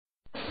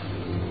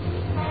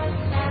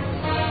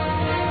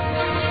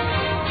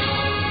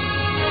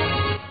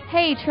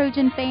Hey,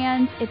 Trojan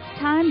fans, it's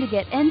time to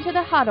get into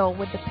the huddle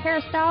with the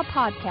Peristyle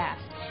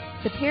Podcast.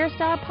 The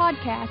Peristyle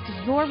Podcast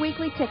is your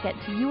weekly ticket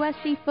to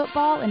USC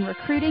football and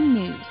recruiting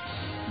news.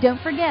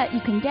 Don't forget you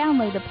can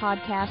download the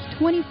podcast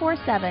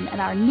 24/7 at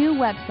our new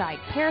website,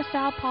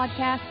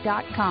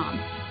 peristylepodcast.com.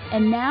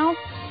 And now,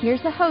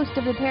 here's the host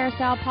of the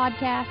Peristyle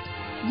Podcast,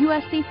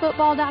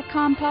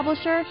 USCfootball.com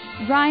publisher,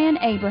 Ryan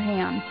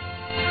Abraham.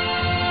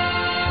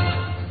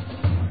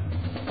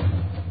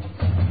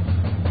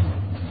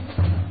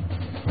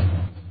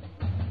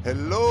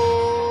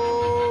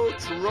 Hello,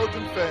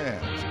 Trojan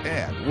fans,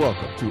 and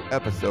welcome to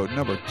episode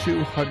number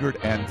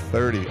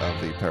 230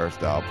 of the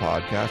Peristyle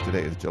Podcast.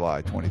 Today is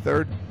July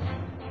 23rd,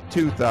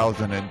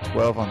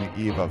 2012, on the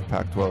eve of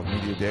Pac-12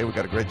 Media Day. We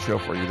got a great show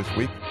for you this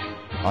week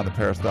on the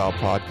Peristyle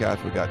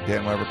Podcast. We got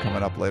Dan Weber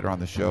coming up later on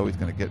the show. He's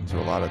going to get into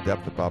a lot of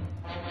depth about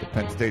the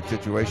Penn State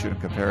situation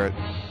and compare it,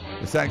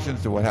 the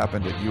sanctions, to what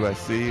happened at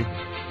USC.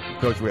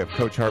 Coach, we have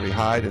Coach Harvey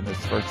Hyde in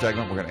this first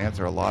segment. We're going to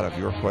answer a lot of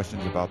your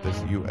questions about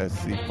this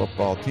USC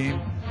football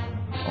team.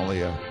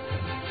 Only a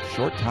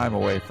short time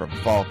away from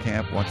fall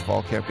camp. Once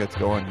fall camp gets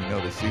going, you know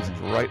the season's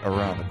right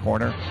around the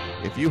corner.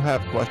 If you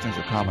have questions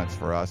or comments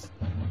for us,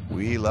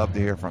 we love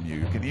to hear from you.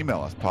 You can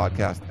email us,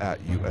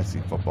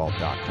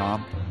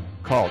 podcast@uscfootball.com.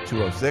 Call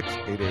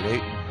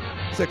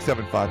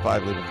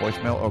 206-888-6755. Leave a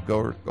voicemail or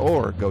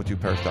go to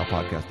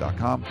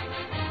peristylepodcast.com.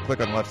 Click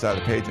on the left side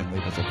of the page and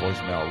leave us a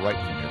voicemail right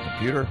from your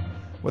computer.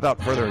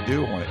 Without further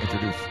ado, I want to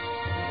introduce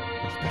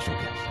our special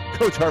guest,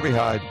 Coach Harvey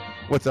Hyde.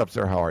 What's up,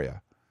 sir? How are you?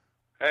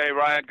 Hey,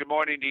 Ryan. Good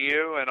morning to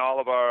you and all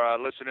of our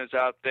listeners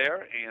out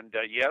there. And,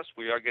 yes,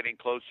 we are getting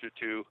closer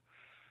to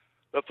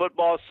the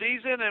football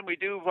season, and we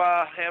do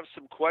have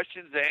some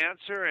questions to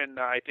answer.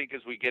 And I think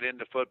as we get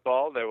into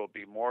football, there will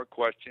be more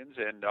questions.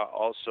 And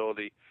also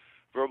the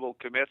verbal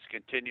commits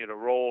continue to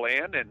roll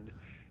in, and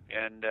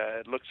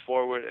it looks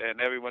forward, and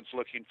everyone's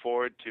looking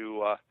forward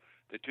to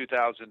the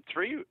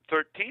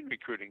 2013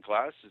 recruiting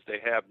class, as they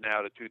have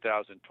now the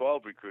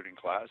 2012 recruiting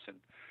class, and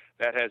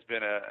that has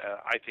been,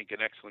 I think, an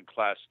excellent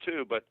class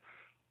too. But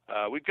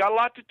we've got a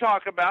lot to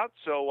talk about,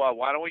 so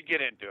why don't we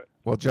get into it?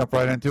 We'll jump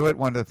right into it.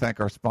 Wanted to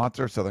thank our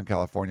sponsor, Southern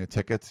California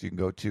Tickets. You can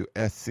go to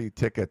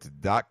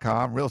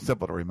sctickets.com. Real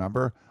simple to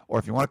remember. Or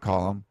if you want to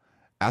call them,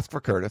 ask for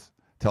Curtis.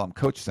 Tell him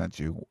Coach sent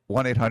you.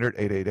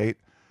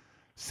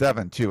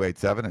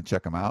 1-800-888-7287 and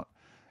check them out.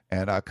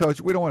 And, Coach,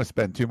 we don't want to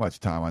spend too much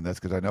time on this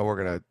because I know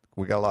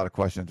we got a lot of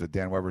questions that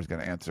Dan Weber is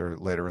going to answer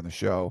later in the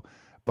show.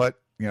 But,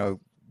 you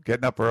know,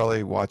 getting up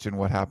early, watching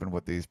what happened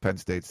with these Penn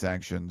State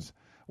sanctions,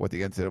 what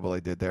the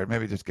NCAA did there,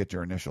 maybe just get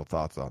your initial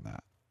thoughts on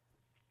that.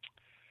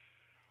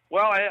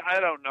 Well, I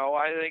don't know.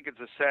 I think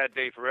it's a sad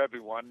day for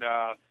everyone.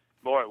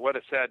 Boy, what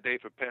a sad day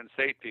for Penn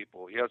State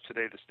people.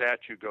 Yesterday the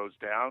statue goes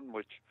down,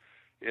 which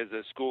is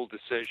a school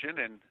decision,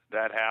 and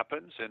that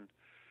happens. And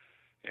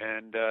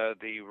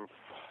the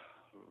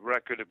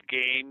record of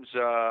games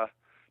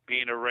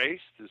being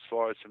erased as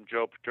far as from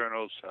Joe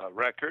Paterno's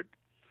record.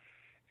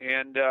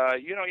 And,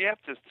 you know, you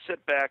have to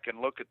sit back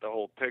and look at the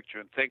whole picture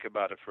and think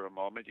about it for a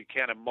moment. You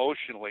can't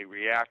emotionally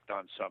react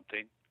on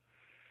something.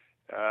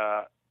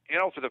 You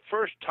know, for the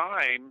first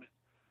time,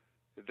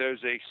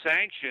 there's a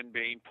sanction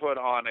being put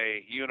on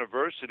a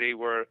university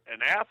where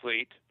an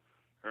athlete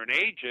or an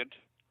agent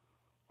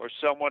or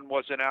someone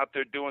wasn't out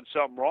there doing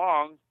something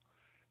wrong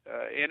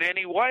in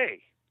any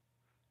way.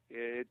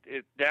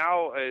 It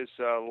now is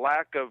a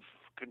lack of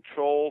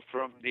control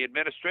from the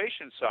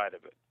administration side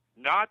of it,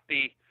 not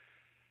the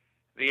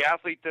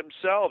athlete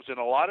themselves. And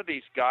a lot of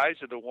these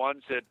guys are the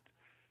ones that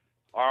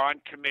are on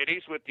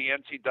committees with the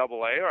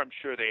NCAA, or I'm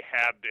sure they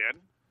have been,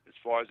 as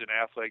far as an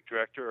athletic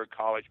director or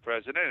college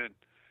president.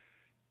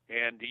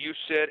 And you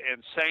sit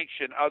and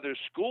sanction other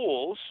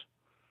schools,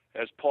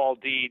 as Paul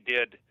D.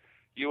 did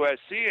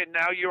USC, and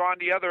now you're on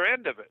the other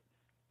end of it.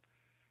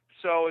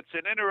 So it's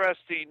an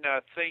interesting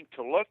thing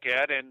to look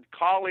at, and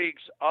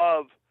colleagues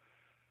of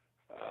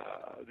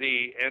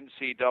the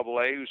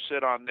NCAA who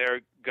sit on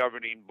their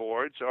governing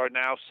boards are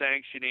now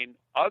sanctioning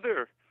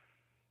other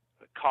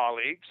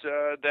colleagues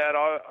that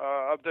are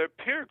of their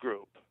peer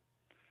group.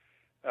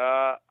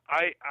 I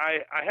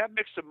have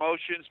mixed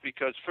emotions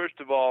because,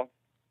 first of all,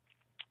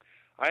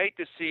 I hate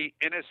to see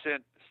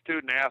innocent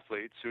student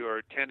athletes who are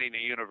attending a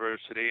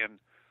university and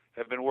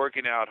have been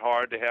working out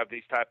hard to have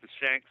these type of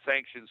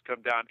sanctions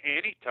come down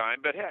any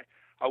time. But hey,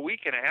 a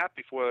week and a half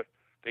before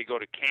they go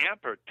to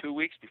camp, or 2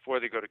 weeks before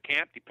they go to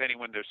camp, depending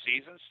when their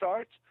season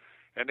starts,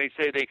 and they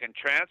say they can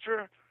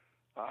transfer.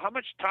 How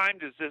much time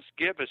does this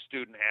give a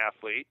student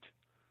athlete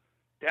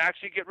to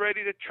actually get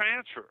ready to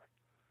transfer?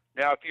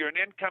 Now, if you're an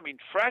incoming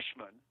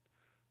freshman,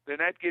 then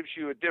that gives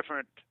you a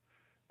different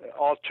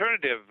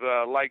alternative,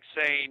 like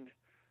saying,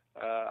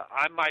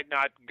 I might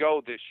not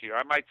go this year.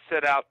 I might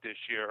sit out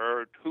this year,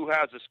 or who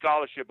has a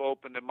scholarship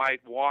open that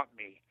might want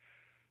me.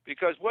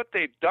 Because what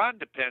they've done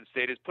to Penn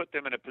State is put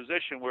them in a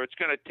position where it's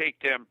going to take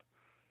them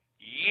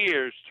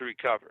years to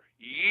recover.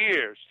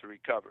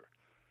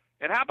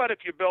 And how about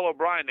if you're Bill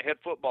O'Brien, the head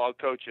football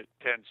coach at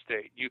Penn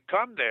State? You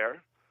come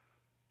there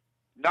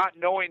not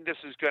knowing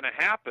this is going to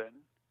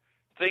happen,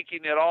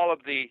 thinking that all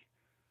of the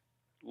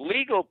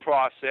legal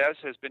process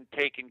has been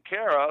taken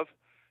care of.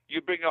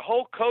 You bring a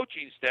whole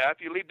coaching staff.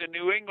 You leave the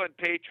New England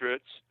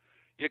Patriots.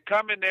 You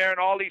come in there, and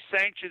all these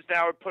sanctions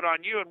now are put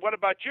on you. And what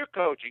about your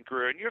coaching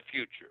career and your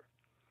future?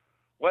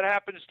 What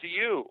happens to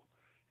you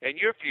and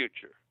your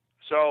future?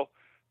 So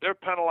they're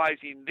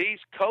penalizing these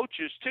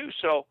coaches too.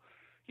 So,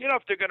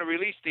 if they're going to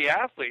release the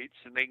athletes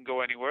and they can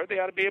go anywhere, they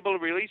ought to be able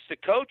to release the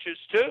coaches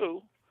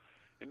too,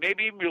 and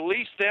maybe even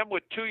release them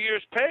with 2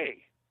 years'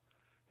 pay,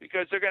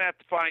 because they're going to have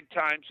to find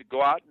times to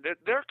go out, and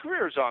their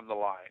career's on the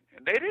line,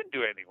 and they didn't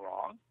do anything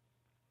wrong.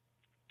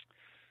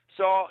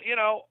 So,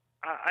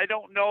 I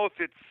don't know if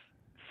it's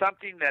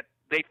something that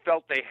they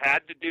felt they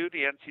had to do,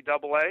 the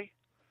NCAA.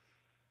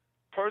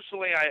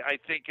 Personally, I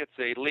think it's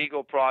a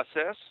legal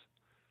process.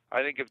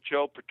 I think if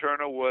Joe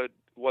Paterno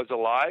was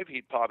alive,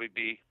 he'd probably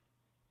be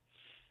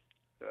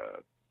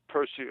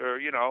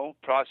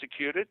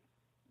prosecuted.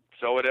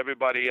 So would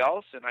everybody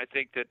else, and I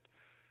think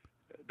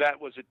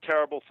that was a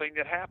terrible thing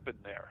that happened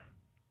there.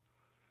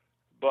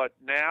 But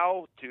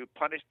now to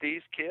punish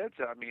these kids,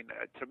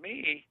 to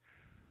me,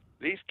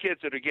 these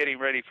kids that are getting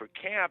ready for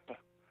camp,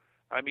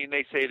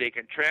 they say they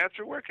can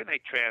transfer. Where can they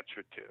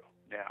transfer to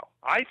now?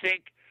 I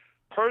think,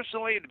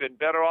 personally, it would have been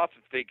better off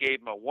if they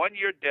gave them a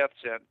 1-year death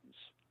sentence,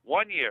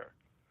 1 year,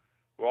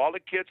 where all the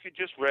kids could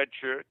just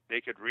redshirt,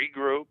 they could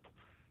regroup.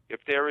 If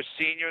they're a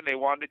senior and they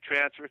wanted to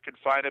transfer, could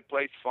find a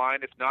place,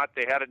 fine. If not,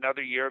 they had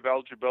another year of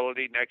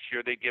eligibility. Next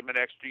year, they give them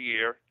an extra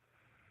year.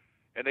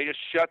 And they just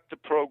shut the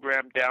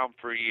program down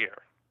for a year.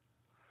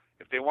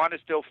 If they want to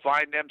still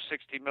fine them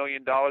 $60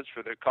 million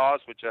for their cause,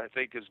 which I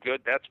think is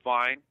good, that's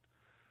fine.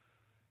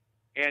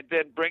 And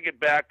then bring it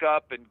back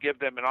up and give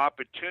them an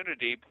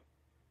opportunity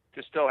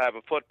to still have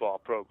a football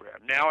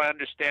program. Now I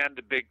understand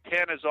the Big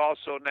Ten has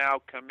also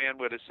now come in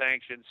with a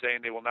sanction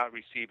saying they will not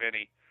receive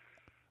any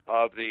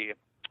of the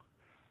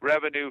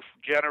revenue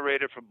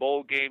generated from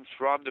bowl games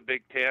from the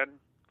Big Ten.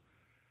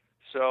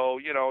 So,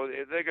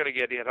 they're going to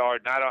get hit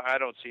hard, and I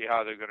don't see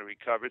how they're going to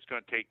recover. It's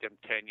going to take them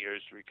 10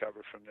 years to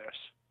recover from this.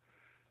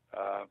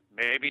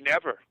 Maybe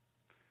never.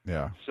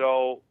 Yeah.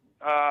 So,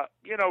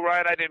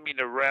 Ryan, I didn't mean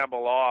to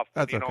ramble off.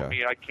 That's okay.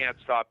 Me, I can't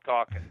stop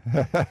talking.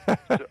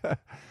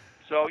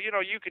 So,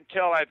 you can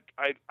tell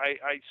I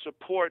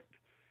support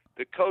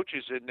the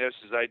coaches in this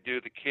as I do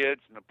the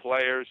kids and the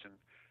players, and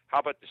how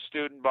about the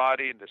student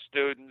body and the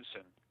students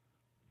and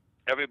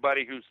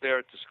everybody who's there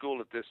at the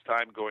school at this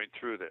time going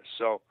through this.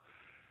 So,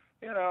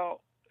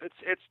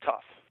 it's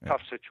tough. Yeah.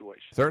 Tough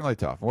situation. Certainly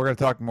tough. We're going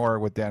to talk more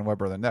with Dan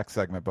Weber in the next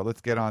segment, but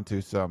let's get on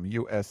to some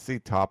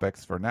USC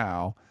topics for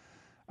now.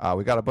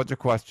 We got a bunch of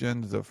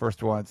questions. The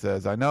first one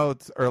says, I know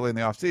it's early in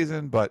the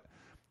offseason, but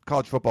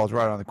college football is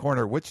right on the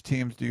corner. Which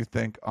teams do you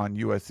think on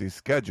USC's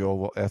schedule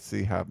will SC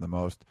have the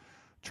most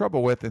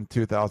trouble with in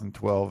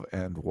 2012,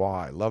 and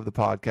why? Love the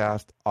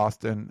podcast.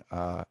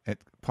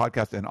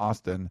 Podcast in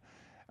Austin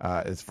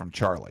is from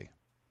Charlie.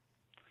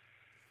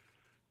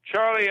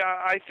 Charlie,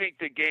 I think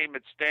the game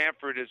at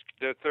Stanford is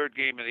the third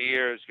game of the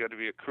year is going to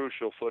be a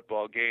crucial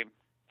football game.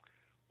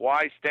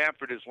 Why?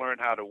 Stanford has learned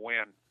how to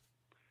win.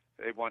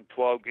 They've won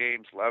 12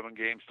 games, 11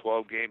 games,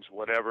 12 games,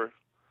 whatever.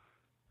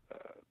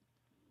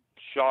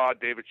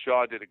 David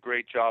Shaw did a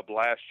great job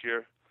last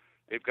year.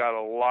 They've got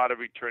a lot of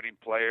returning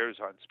players,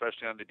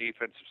 especially on the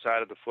defensive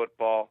side of the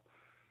football.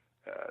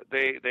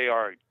 They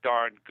are a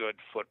darn good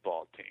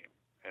football team.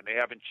 And they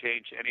haven't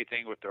changed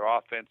anything with their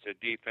offense, their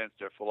defense,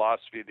 their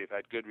philosophy. They've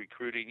had good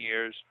recruiting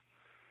years.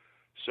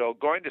 So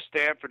going to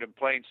Stanford and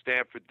playing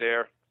Stanford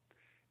there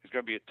is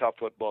going to be a tough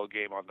football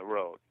game on the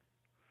road.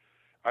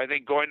 I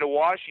think going to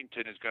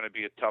Washington is going to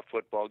be a tough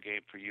football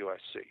game for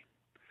USC.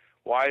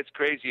 Why? It's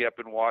crazy up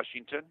in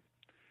Washington.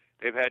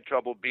 They've had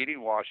trouble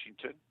beating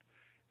Washington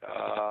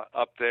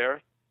up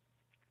there.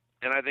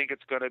 And I think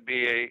it's going to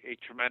be a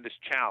tremendous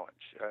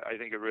challenge. I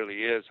think it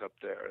really is up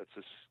there. It's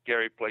a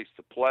scary place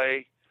to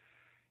play.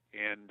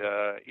 And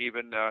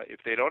even if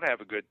they don't have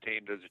a good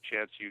team, there's a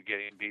chance of you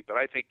getting beat. But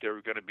I think they're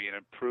going to be an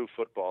improved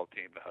football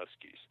team, the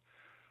Huskies.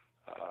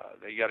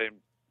 They got to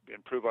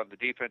improve on the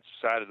defensive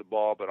side of the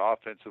ball, but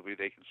offensively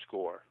they can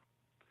score.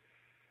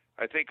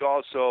 I think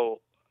also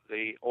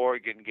the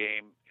Oregon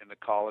game in the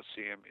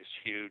Coliseum is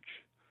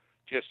huge,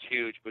 just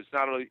huge. But it's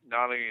not only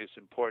is it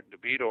important to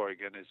beat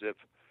Oregon, as if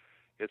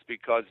it's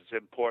because it's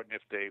important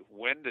if they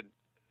win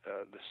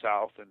the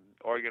South and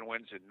Oregon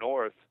wins in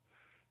North.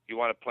 You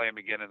want to play them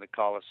again in the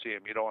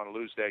Coliseum. You don't want to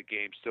lose that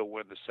game, still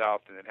win the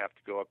South, and then have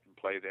to go up and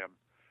play them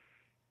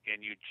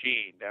in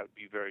Eugene. That would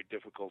be very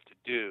difficult to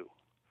do.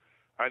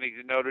 I think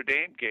the Notre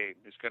Dame game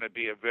is going to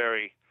be a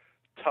very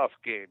tough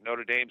game.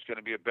 Notre Dame's going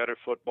to be a better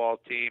football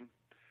team.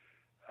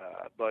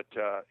 But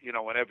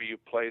whenever you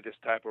play this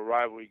type of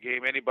rivalry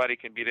game, anybody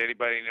can beat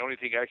anybody. And the only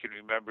thing I can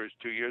remember is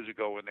 2 years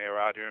ago when they were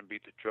out here and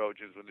beat the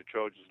Trojans, when the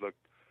Trojans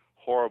looked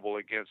horrible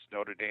against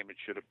Notre Dame and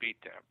should have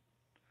beat them.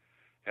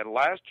 And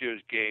last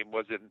year's game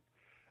wasn't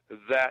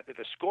that,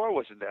 the score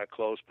wasn't that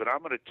close, but I'm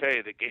going to tell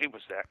you the game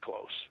was that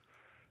close.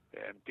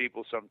 And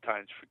people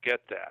sometimes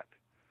forget that.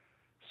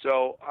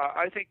 So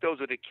I think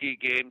those are the key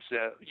games.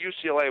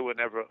 UCLA will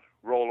never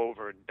roll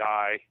over and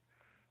die.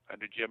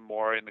 under Jim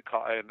Moore in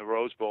the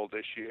Rose Bowl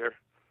this year.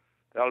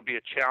 That'll be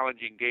a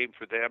challenging game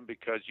for them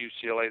because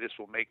UCLA, this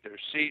will make their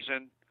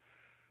season.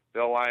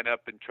 They'll line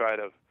up and try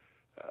to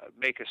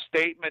make a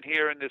statement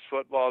here in this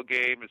football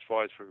game as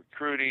far as for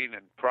recruiting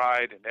and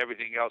pride and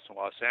everything else in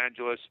Los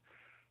Angeles.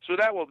 So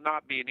that will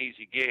not be an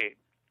easy game.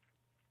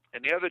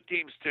 And the other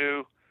teams,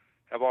 too,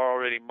 have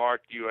already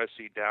marked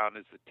USC down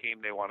as the team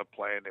they want to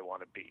play and they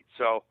want to beat.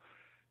 So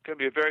it's going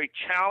to be a very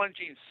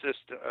challenging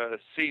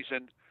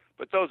season,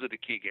 but those are the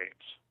key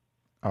games.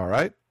 All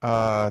right.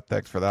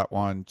 Thanks for that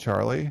one,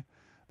 Charlie.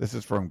 This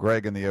is from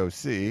Greg in the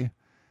OC.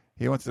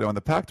 He wants to know, in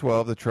the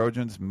Pac-12, the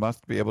Trojans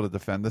must be able to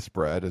defend the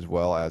spread as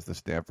well as the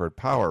Stanford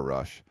power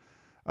rush.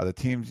 The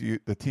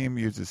team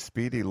uses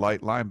speedy,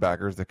 light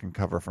linebackers that can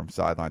cover from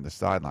sideline to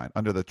sideline.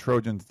 Under the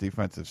Trojans'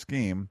 defensive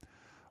scheme,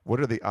 what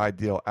are the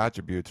ideal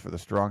attributes for the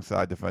strong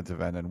side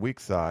defensive end and weak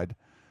side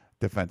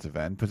defensive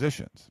end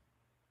positions?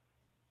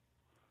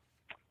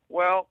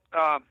 Well,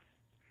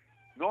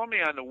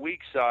 normally on the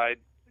weak side,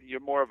 you're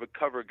more of a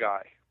cover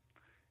guy,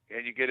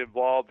 and you get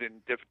involved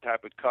in different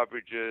type of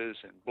coverages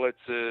and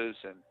blitzes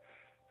and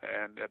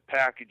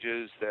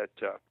packages that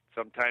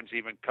sometimes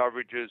even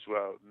coverages,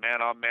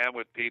 man-on-man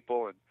with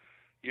people, and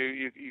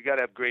you got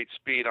to have great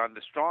speed. On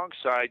the strong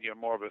side, you're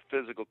more of a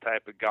physical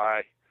type of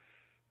guy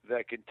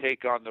that can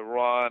take on the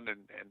run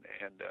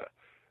and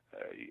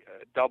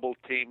double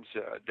teams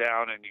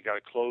down, and you got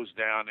to close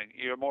down, and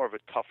you're more of a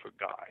tougher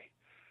guy.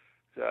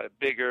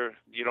 Bigger,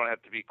 you don't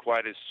have to be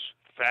quite as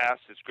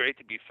fast. It's great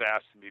to be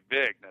fast and be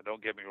big. Now,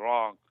 don't get me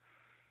wrong,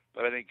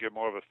 but I think you're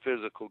more of a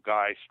physical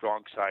guy,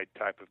 strong side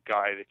type of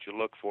guy that you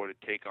look for to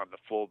take on the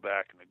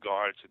fullback and the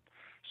guards. And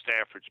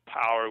Stanford's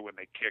power when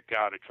they kick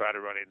out or try to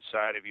run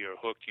inside of you or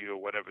hook you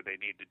or whatever they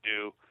need to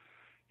do.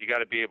 You got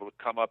to be able to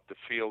come up the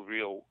field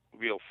real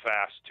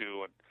fast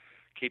too, and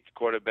keep the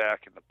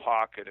quarterback in the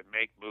pocket and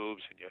make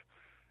moves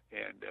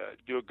and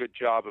do a good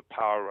job of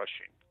power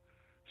rushing.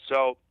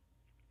 So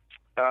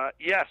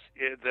yes,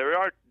 there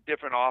are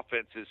different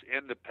offenses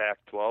in the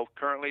Pac-12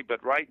 currently,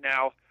 but right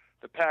now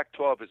the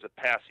Pac-12 is a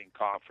passing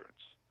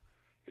conference.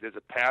 It is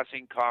a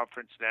passing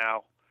conference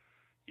now.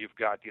 You've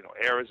got,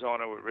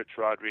 Arizona with Rich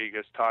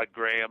Rodriguez, Todd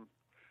Graham.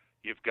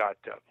 You've got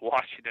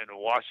Washington and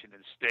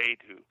Washington State,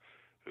 who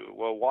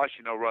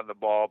Washington will run the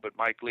ball, but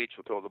Mike Leach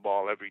will throw the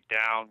ball every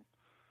down.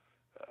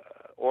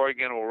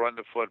 Oregon will run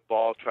the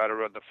football, try to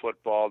run the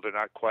football. They're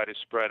not quite as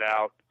spread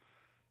out.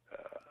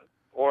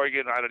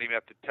 Oregon, I don't even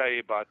have to tell you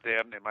about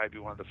them. They might be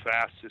one of the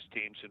fastest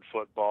teams in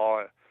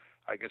football.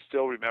 I can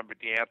still remember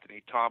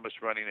DeAnthony Thomas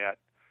running that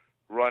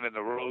run in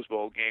the Rose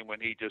Bowl game when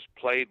he just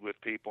played with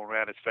people and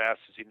ran as fast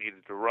as he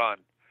needed to run.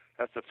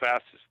 That's the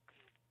fastest,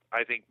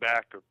 I think,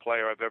 back or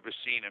player I've ever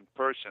seen in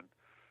person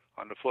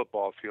on the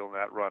football field in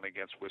that run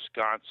against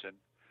Wisconsin.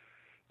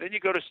 Then you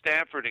go to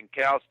Stanford and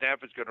Cal.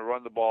 Stanford's going to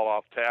run the ball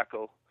off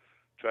tackle,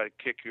 try to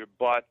kick your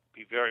butt,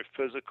 be very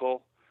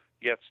physical,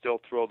 yet still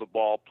throw the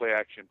ball, play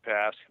action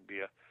pass, and be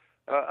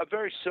a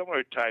very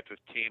similar type of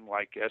team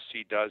like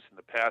SC does in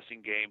the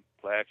passing game,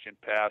 play action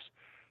pass,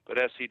 but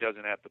SC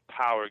doesn't have the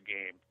power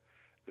game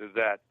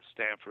that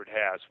Stanford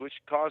has, which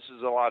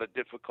causes a lot of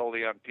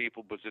difficulty on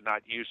people because they're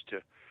not used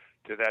to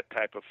that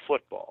type of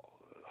football.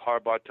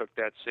 Harbaugh took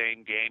that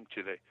same game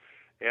to the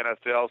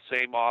NFL,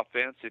 same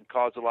offense, and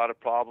caused a lot of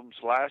problems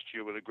last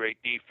year with a great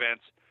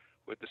defense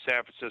with the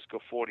San Francisco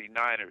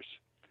 49ers.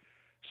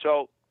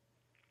 So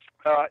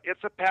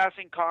it's a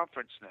passing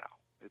conference now.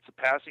 It's a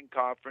passing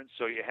conference,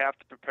 so you have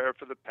to prepare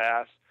for the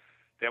pass.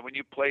 Then when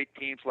you play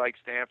teams like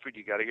Stanford,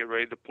 you got to get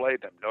ready to play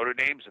them. Notre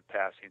Dame's a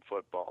passing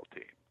football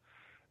team.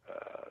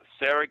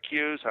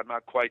 Syracuse, I'm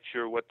not quite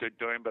sure what they're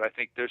doing, but I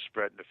think they're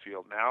spreading the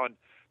field now. And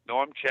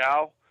Norm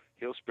Chow,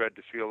 he'll spread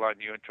the field on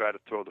you and try to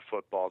throw the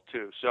football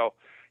too. So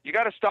you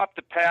got to stop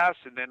the pass,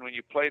 and then when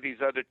you play these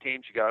other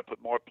teams, you got to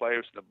put more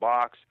players in the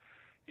box.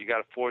 You got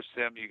to force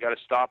them. You got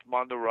to stop them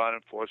on the run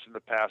and force them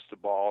to pass the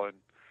ball and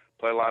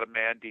play a lot of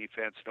man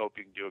defense and hope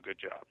you can do a good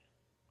job.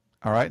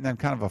 All right, and then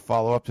kind of a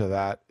follow-up to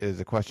that is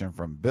a question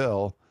from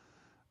Bill.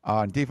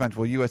 On defense,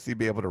 will USC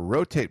be able to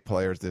rotate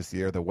players this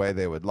year the way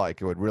they would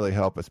like? It would really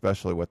help,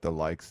 especially with the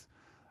likes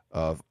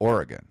of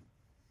Oregon.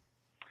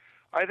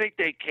 I think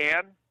they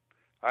can.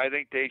 I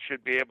think they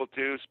should be able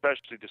to,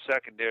 especially the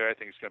secondary. I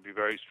think it's going to be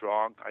very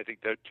strong. I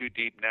think they're too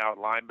deep now at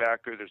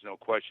linebacker. There's no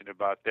question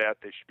about that.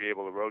 They should be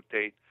able to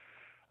rotate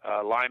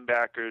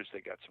linebackers.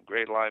 They got some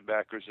great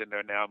linebackers in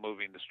there now,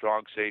 moving the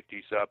strong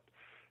safeties up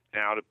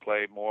now to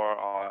play more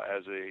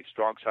as a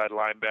strong side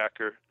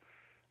linebacker.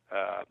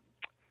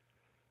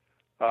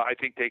 I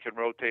think they can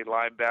rotate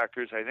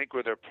linebackers. I think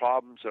where their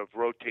problems of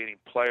rotating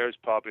players,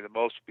 probably the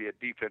most would be at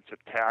defensive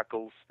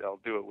tackles. They'll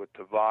do it with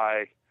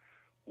Tavai,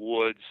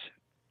 Woods,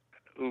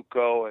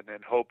 Uko, and then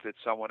hope that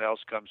someone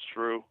else comes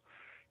through.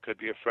 Could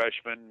be a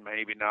freshman,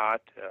 maybe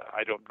not.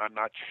 I'm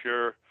not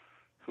sure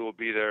who will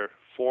be their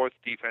fourth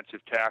defensive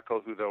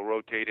tackle, who they'll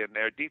rotate in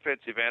there.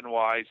 Defensive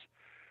end-wise,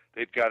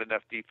 they've got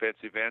enough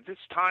defensive ends.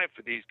 It's time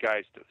for these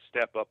guys to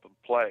step up and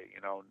play.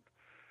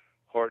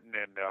 Horton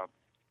and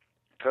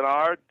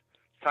Kennard,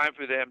 it's time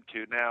for them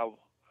to now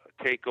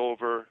take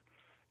over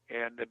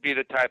and to be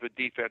the type of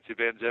defensive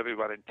ends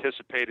everyone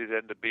anticipated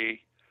them to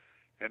be.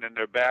 And then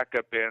their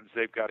backup ends,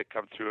 they've got to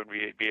come through and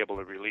be able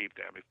to relieve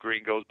them. If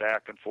Green goes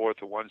back and forth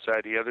to one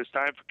side or the other, it's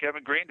time for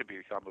Kevin Green to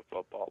become a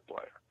football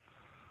player.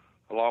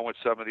 Along with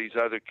some of these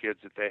other kids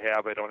that they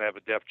have. I don't have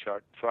a depth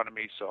chart in front of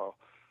me, so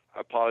I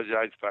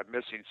apologize if I'm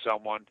missing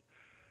someone.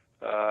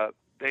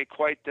 They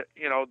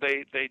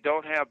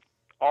don't have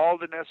all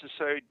the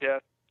necessary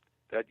depth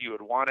that you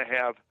would want to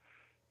have,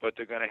 but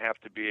they're going to have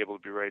to be able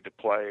to be ready to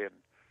play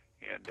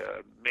and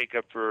make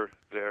up for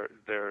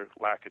their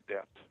lack of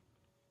depth.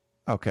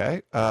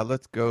 Okay,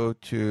 let's go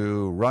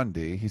to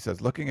Rundy. He says,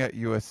 looking at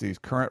USC's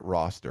current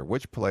roster,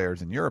 which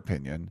players, in your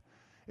opinion,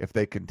 if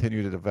they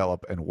continue to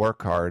develop and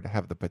work hard,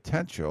 have the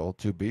potential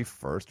to be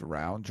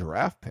first-round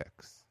draft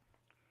picks?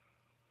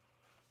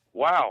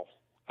 Wow.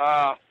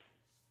 A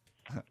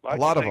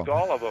lot of them.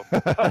 All of them.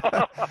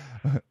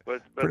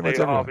 but they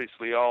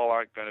obviously all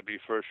aren't going to be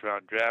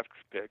first-round draft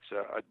picks.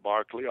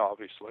 Barkley,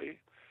 obviously.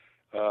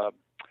 I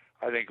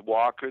think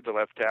Walker, the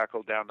left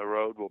tackle down the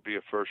road, will be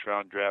a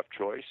first-round draft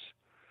choice.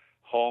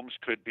 Holmes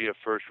could be a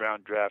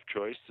first-round draft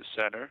choice, the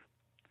center.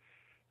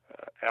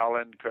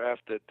 Allen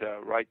Kraft at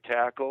right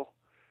tackle.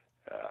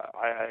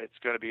 It's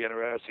going to be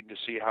interesting to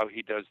see how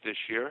he does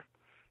this year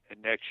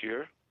and next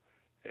year.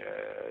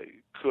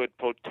 Could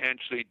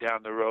potentially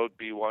down the road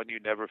be one. You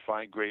never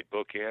find great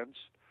bookends.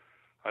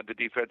 On the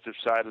defensive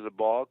side of the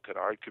ball,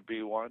 Kennard could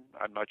be one.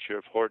 I'm not sure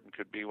if Horton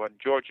could be one.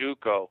 George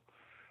Uko,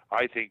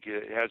 I think,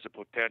 has the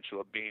potential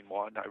of being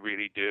one. I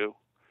really do.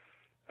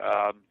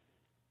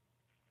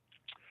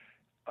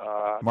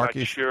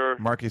 Marquise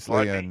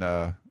Lee and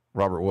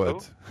Robert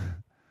Woods. Who?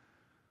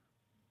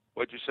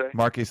 What'd you say?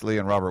 Marquise Lee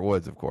and Robert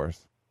Woods, of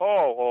course.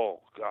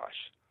 Oh,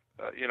 gosh.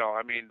 I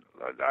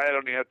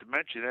don't even have to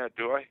mention that,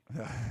 do I?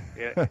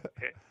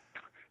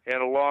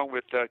 and along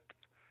with,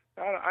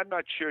 I'm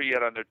not sure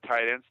yet on their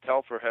tight ends.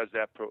 Telfer has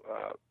that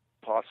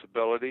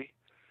possibility.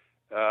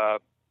 I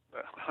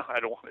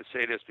don't want to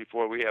say this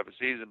before we have a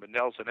season, but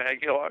Nelson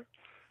Aguilar,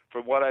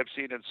 from what I've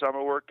seen in summer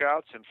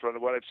workouts and from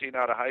what I've seen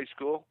out of high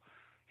school,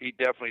 he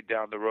definitely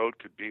down the road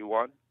could be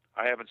one.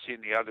 I haven't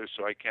seen the others,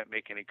 so I can't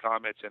make any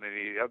comments on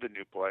any of the other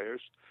new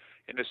players.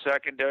 In the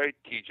secondary,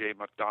 T.J.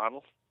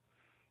 McDonald.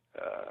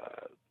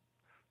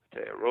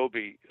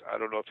 Roby, I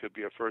don't know if he'll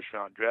be a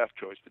first-round draft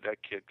choice, but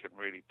that kid can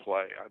really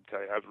play. I'm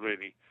telling you, I've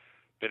really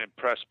been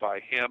impressed by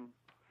him.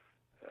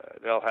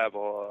 They'll have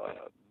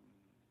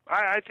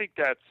I think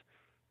that's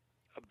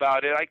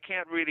about it. I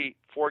can't really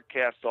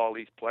forecast all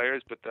these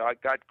players, but they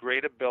got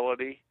great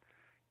ability,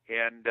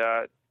 and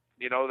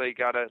they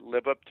got to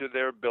live up to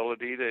their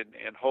ability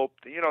and hope.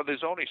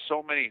 There's only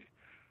so many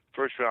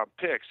first-round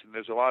picks, and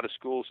there's a lot of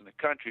schools in the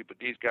country, but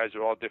these guys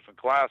are all different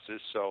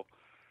classes. So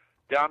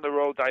down the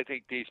road, I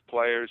think these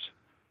players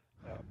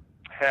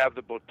have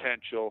the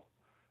potential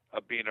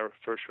of being a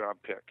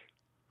first-round pick.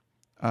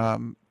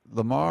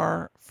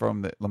 Lamar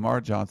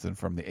Johnson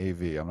from the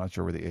AV. I'm not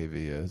sure where the AV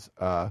is.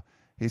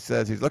 He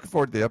says he's looking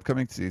forward to the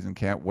upcoming season.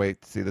 Can't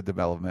wait to see the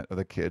development of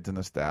the kids and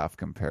the staff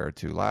compared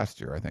to last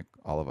year. I think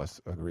all of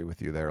us agree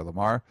with you there,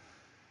 Lamar.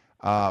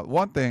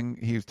 One thing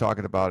he's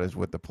talking about is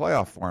with the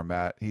playoff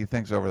format. He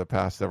thinks over the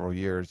past several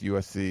years,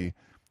 USC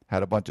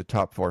had a bunch of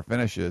top four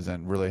finishes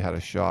and really had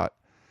a shot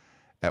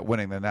at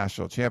winning the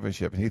national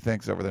championship. And he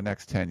thinks over the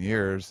next 10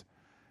 years,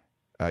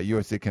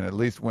 USC can at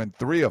least win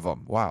 3 of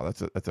them. Wow,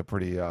 that's a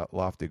pretty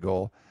lofty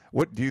goal.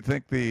 What do you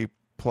think the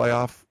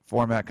playoff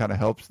format kind of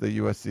helps the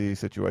USC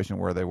situation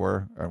where they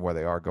were and where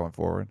they are going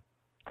forward?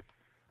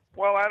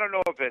 Well, I don't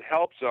know if it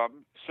helps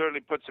them.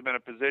 Certainly puts them in a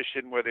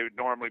position where they would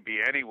normally be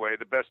anyway.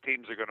 The best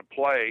teams are going to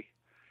play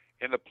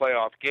in the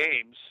playoff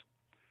games.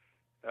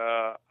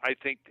 I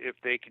think if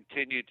they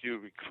continue to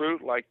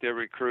recruit like they're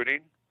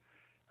recruiting,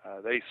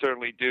 they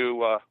certainly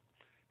do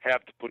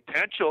have the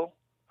potential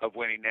of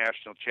winning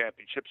national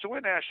championships. To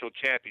win national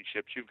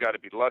championships, you've got to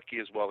be lucky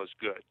as well as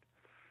good.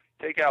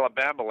 Take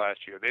Alabama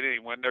last year. They didn't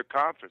even win their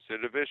conference, their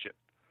division.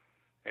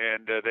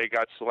 And they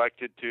got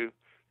selected to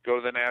go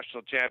to the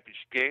national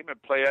championship game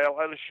and play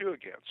LSU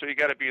again. So you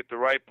got to be at the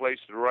right place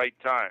at the right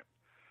time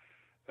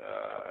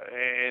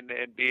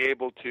and be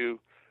able to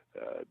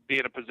be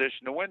in a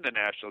position to win the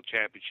national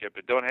championship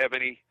and don't have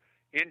any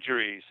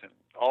injuries and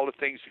all the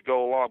things that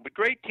go along. But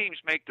great teams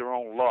make their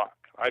own luck.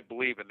 I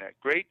believe in that.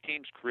 Great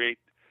teams create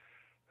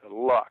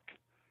luck.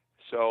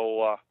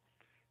 So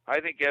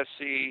I think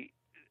SC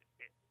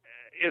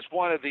is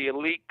one of the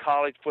elite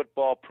college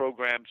football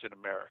programs in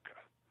America.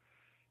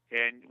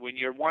 And when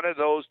you're one of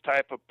those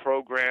type of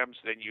programs,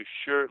 then you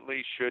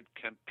surely should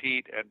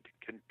compete and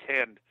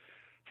contend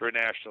for a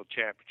national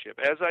championship.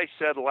 As I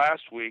said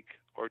last week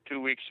or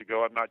 2 weeks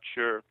ago, I'm not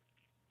sure,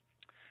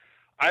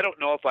 I don't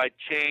know if I'd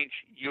change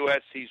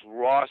USC's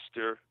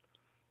roster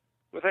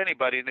with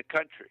anybody in the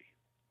country.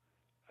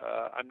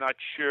 I'm not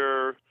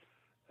sure.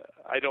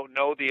 I don't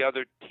know the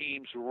other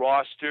teams'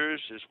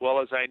 rosters as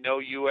well as I know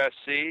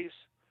USC's,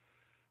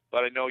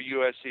 but I know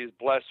USC is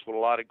blessed with a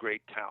lot of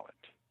great talent.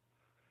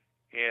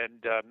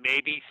 And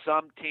maybe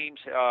some teams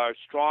are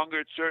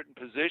stronger at certain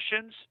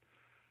positions,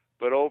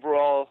 but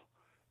overall,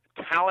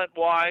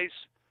 talent-wise,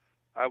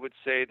 I would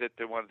say that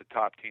they're one of the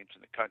top teams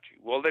in the country.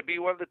 Will they be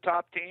one of the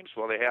top teams?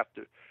 Well, they have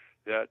to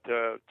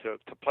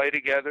play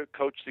together,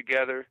 coach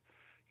together.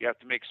 You have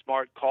to make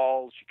smart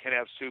calls. You can't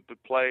have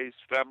stupid plays,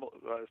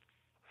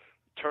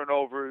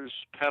 turnovers,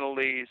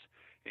 penalties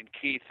in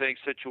key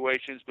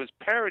situations. But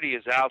parity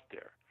is out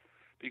there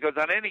because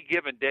on any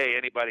given day,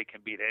 anybody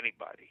can beat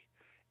anybody.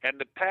 And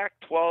the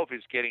Pac-12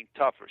 is getting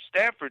tougher.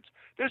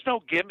 There's no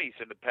gimmies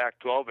in the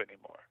Pac-12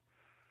 anymore.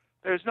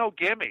 There's no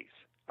gimmies.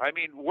 I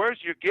mean,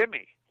 where's your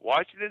gimme?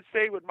 Washington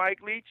State with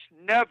Mike Leach?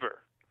 Never.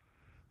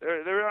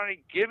 There aren't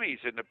any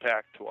gimmies in the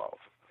Pac-12.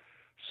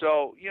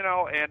 So,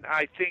 and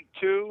I think,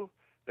 too,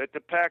 that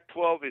the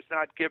Pac-12 is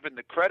not given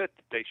the credit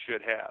that they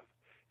should have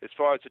as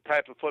far as the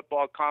type of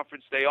football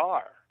conference they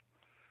are.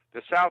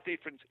 The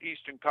Southeastern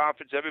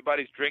Conference,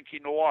 everybody's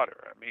drinking the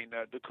water. I mean,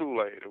 the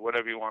Kool-Aid or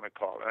whatever you want to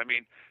call it. I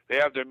mean, they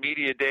have their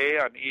media day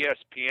on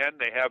ESPN.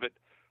 They have it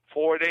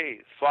 4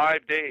 days,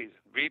 5 days,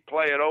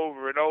 replay it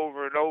over and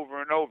over and over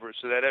and over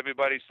so that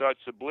everybody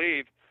starts to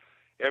believe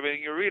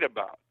everything you read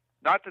about.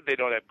 Not that they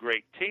don't have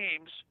great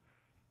teams,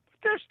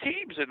 but there's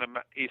teams in the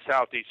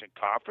Southeastern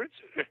Conference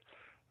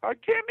are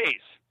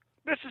gimmies.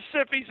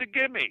 Mississippi's a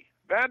gimme.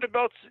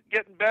 Vanderbilt's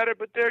getting better,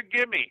 but they're a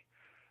gimme.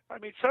 I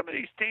mean, some of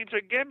these teams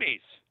are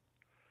gimmies.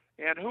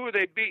 And who are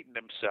they beating?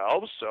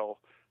 Themselves. So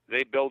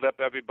they build up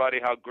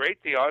everybody how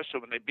great they are. So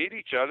when they beat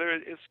each other,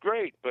 it's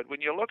great. But when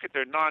you look at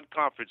their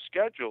non-conference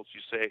schedules, you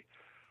say,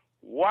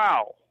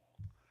 wow,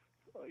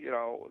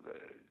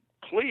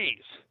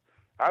 please.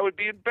 I would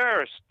be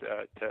embarrassed.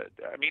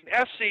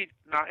 SC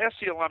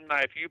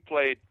alumni, if you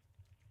played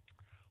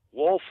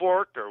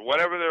Woolfolk or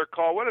whatever they're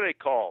called, what are they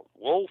called?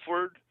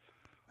 Wolford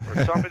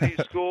or some of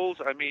these schools?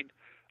 I mean,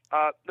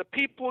 the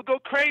people will go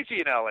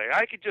crazy in L.A.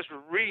 I could just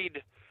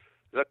read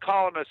the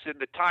columnists in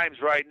the Times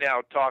right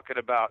now talking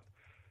about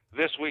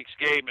this week's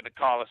game in the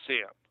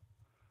Coliseum.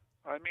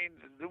 I mean,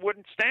 they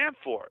wouldn't stand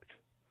for it.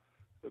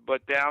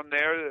 But down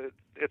there,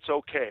 it's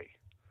okay.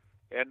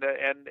 And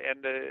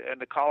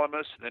the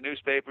columnists, the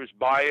newspapers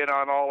buy in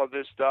on all of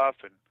this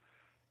stuff, and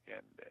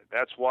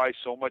that's why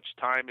so much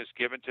time is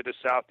given to the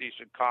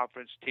Southeastern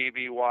Conference,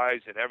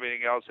 TV-wise and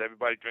everything else.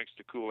 Everybody drinks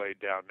the Kool-Aid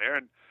down there.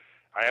 And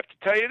I have to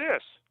tell you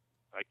this.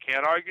 I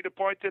can't argue the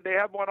point that they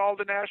have won all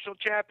the national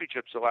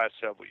championships the last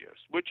several years,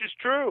 which is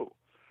true.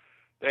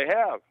 They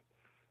have.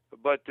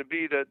 But to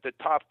be the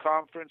top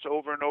conference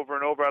over and over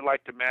and over, I'd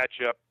like to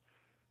match up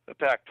the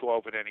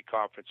Pac-12 in any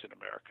conference in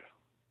America.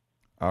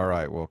 All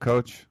right. Well,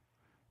 Coach,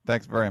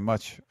 thanks very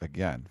much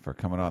again for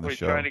coming on the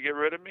show. Are you trying to get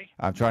rid of me?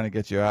 I'm trying to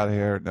get you out of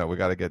here. No, we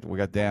got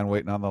Dan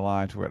waiting on the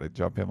line, so we're going to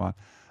jump him on.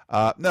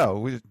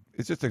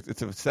 It's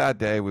a sad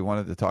day. We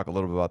wanted to talk a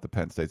little bit about the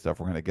Penn State stuff.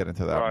 We're going to get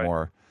into that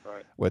more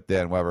with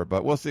Dan Weber,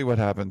 but we'll see what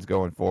happens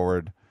going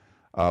forward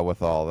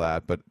with all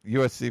that. But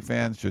USC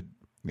fans should,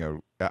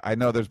 I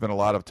know there's been a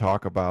lot of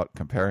talk about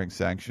comparing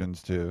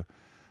sanctions to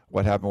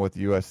what happened with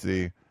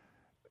USC.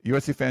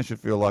 USC fans should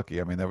feel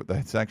lucky. I mean,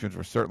 the sanctions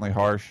were certainly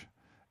harsh,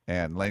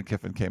 and Lane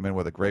Kiffin came in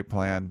with a great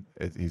plan.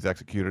 He's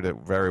executed it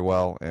very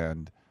well,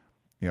 and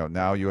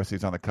now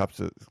USC's on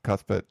the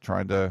cusp at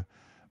trying to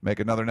make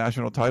another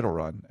national title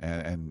run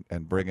and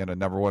bring in a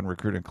number one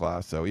recruiting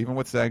class. So even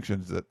with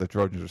sanctions, the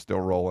Trojans are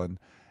still rolling,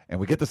 and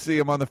we get to see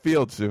them on the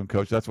field soon,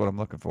 Coach. That's what I'm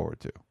looking forward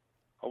to.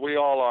 We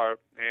all are.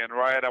 And,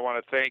 Ryan, I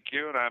want to thank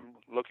you, and I'm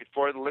looking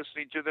forward to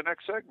listening to the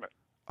next segment.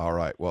 All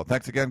right. Well,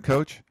 thanks again,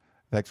 Coach.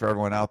 Thanks for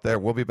everyone out there.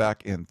 We'll be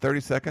back in 30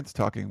 seconds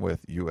talking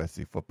with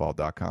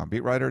USCFootball.com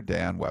beat writer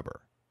Dan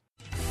Weber.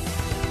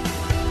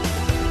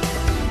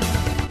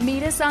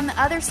 Meet us on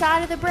the other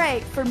side of the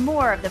break for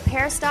more of the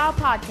Peristyle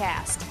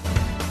Podcast.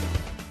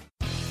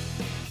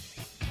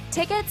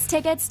 Tickets,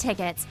 tickets,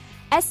 tickets.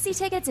 SC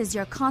Tickets is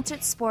your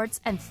concert,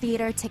 sports, and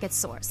theater ticket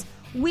source.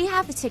 We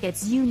have the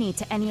tickets you need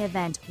to any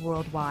event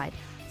worldwide.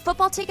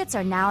 Football tickets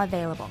are now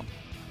available.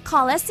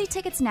 Call SC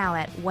Tickets now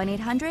at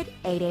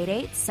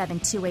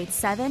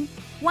 1-800-888-7287,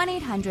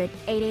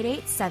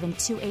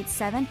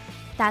 1-800-888-7287.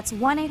 That's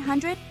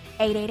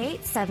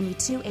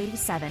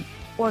 1-800-888-7287.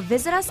 Or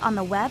visit us on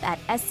the web at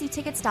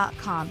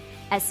sctickets.com.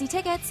 SC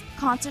Tickets,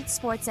 concert,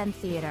 sports, and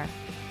theater.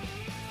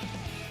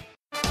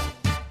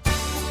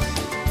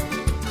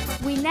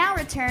 We now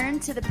return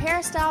to the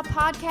Peristyle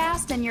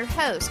Podcast and your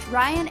host,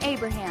 Ryan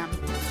Abraham.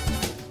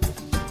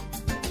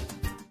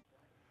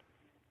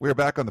 We're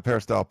back on the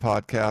Peristyle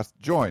Podcast,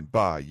 joined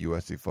by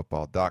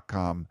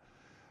USCFootball.com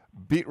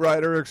beat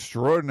writer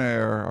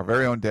extraordinaire, our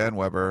very own Dan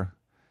Weber.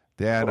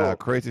 Dan,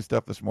 crazy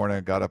stuff this morning.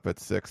 I got up at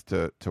 6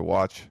 to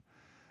watch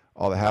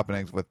all the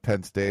happenings with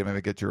Penn State.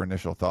 Maybe get your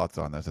initial thoughts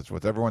on this. It's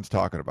what everyone's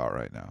talking about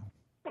right now.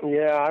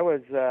 Yeah, I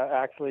was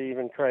actually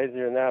even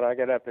crazier than that. I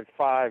got up at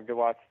 5 to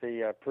watch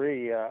the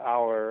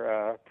pre-show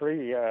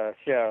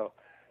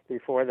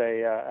before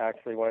they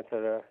actually went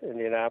to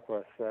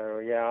Indianapolis. So,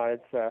 yeah,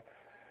 it's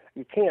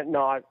you can't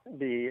not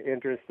be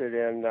interested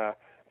in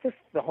just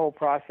the whole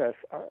process.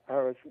 I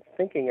was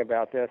thinking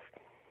about this,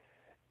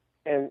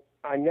 and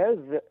I know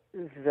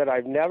that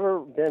I've never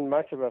been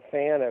much of a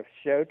fan of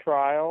show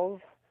trials,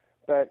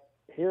 but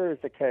here is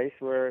the case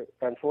where,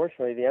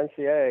 unfortunately, the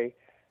NCAA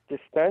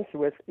dispensed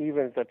with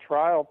even the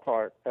trial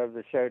part of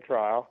the show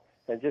trial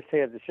and just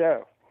had the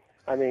show.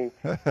 I mean,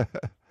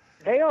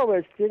 they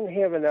almost didn't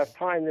have enough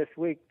time this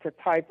week to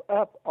type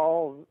up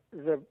all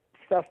the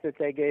stuff that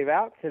they gave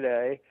out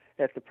today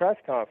at the press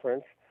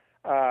conference.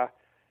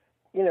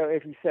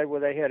 If you said, well,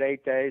 they had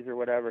 8 days or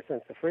whatever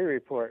since the free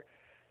report,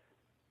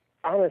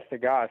 honest to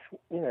gosh,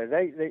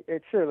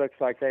 it sure looks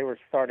like they were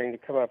starting to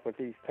come up with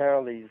these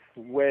penalties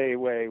way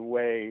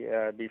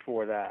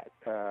before that,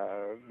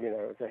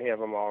 to have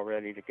them all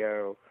ready to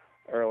go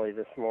early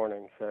this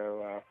morning.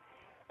 So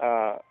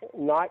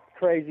not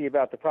crazy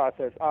about the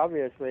process.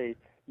 Obviously,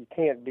 you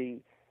can't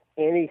be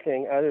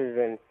anything other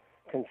than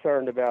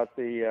concerned about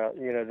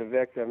the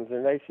victims,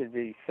 and they should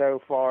be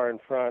so far in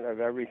front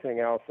of everything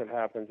else that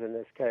happens in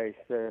this case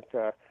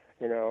that,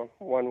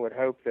 one would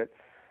hope that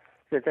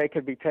they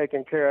could be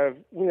taken care of,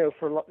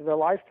 for the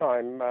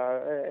lifetime,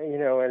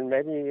 and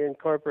maybe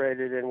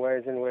incorporated in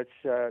ways in which,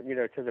 to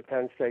the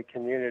Penn State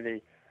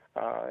community,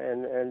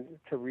 and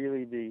to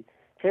really be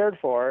cared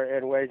for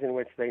in ways in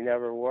which they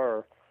never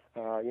were,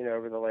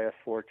 over the last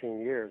 14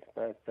 years.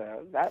 But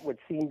that would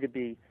seem to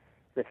be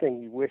the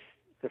thing you wish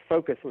the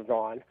focus was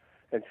on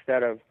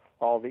instead of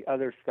all the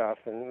other stuff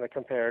and the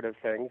comparative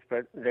things.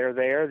 But they're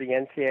there. The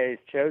NCAA has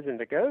chosen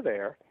to go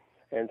there.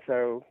 And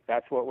so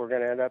that's what we're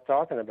going to end up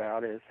talking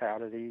about is how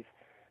do these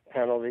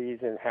penalties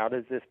and how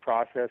does this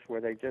process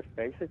where they just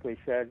basically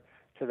said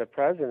to the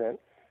president,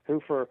 who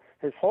for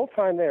his whole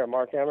time there,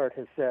 Mark Emmert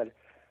has said,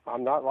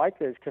 I'm not like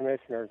those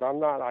commissioners.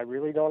 I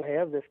really don't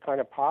have this kind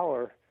of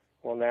power.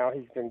 Well, now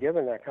he's been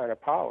given that kind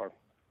of power.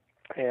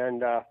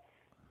 And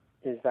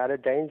is that a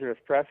dangerous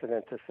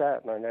precedent to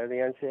set? And I know the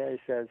NCAA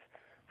says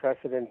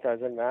precedent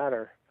doesn't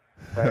matter.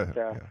 But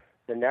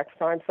the next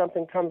time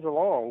something comes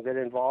along that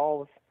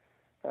involves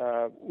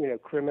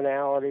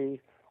criminality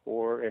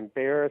or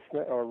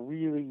embarrassment or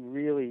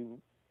really,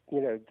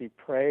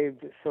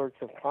 depraved sorts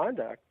of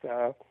conduct,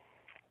 the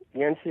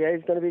NCAA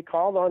is going to be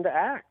called on to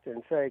act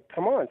and say,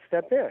 come on,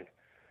 step in.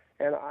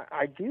 And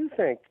I do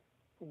think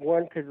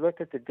one could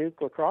look at the Duke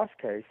lacrosse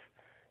case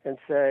and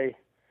say,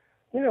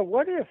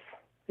 what if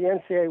the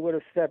NCAA would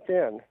have stepped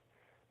in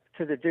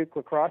to the Duke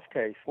lacrosse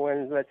case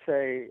when, let's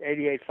say,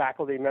 88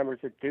 faculty members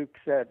at Duke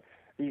said,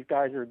 these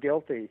guys are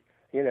guilty,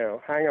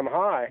 hang them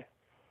high.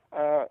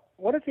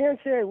 What if the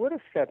NCAA would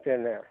have stepped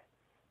in there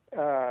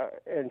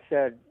and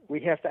said,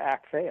 we have to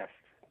act fast,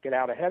 get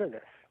out ahead of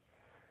this?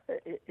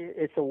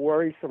 It's a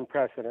worrisome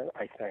precedent,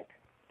 I think.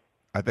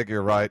 I think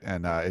you're right,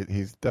 and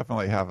he's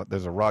definitely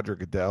there's a Roger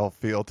Goodell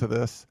feel to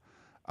this.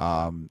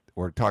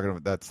 We're talking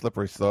about that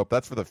slippery slope.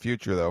 That's for the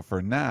future, though.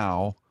 For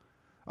now,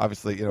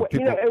 obviously,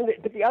 people...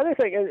 but the other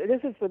thing, and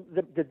this is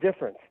the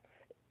difference.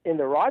 In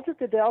the Roger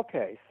Goodell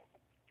case,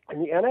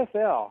 in the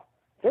NFL,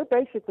 they're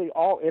basically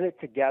all in it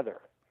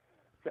together.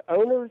 The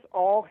owners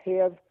all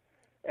have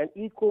an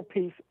equal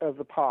piece of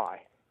the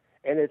pie.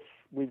 And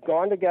we've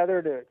gone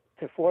together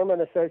to form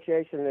an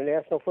association in the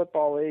National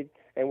Football League,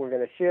 and we're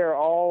going to share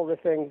all the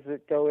things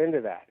that go into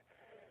that.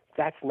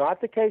 That's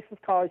not the case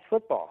with college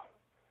football.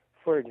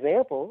 For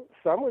example,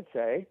 some would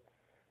say,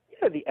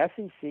 the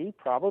SEC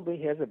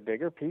probably has a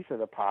bigger piece of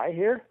the pie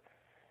here,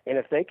 and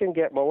if they can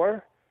get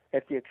more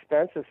at the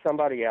expense of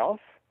somebody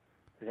else,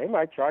 they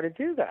might try to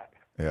do that.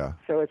 Yeah.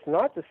 So it's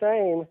not the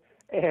same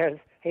as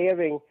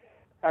having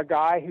a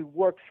guy who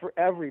works for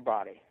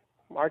everybody.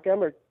 Mark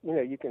Emmert,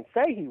 you can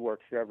say he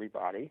works for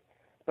everybody,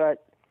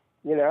 but,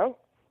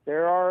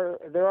 there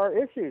are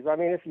issues. I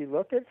mean, if you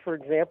look at, for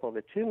example,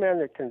 the two men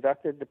that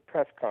conducted the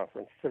press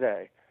conference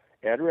today,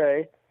 Ed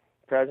Ray,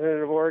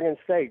 president of Oregon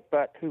State,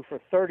 but who for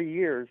 30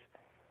 years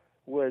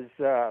was,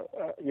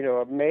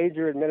 a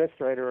major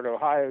administrator at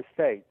Ohio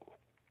State,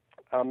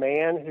 a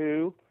man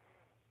who,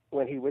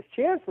 when he was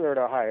chancellor at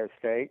Ohio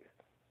State,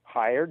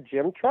 hired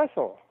Jim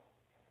Tressel.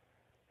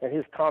 And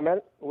his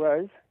comment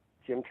was,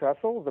 Jim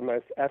Tressel, the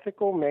most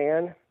ethical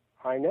man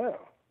I know.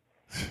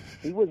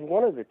 He was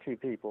one of the two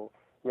people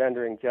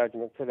rendering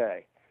judgment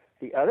today.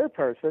 The other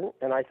person,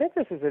 and I think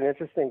this is an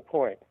interesting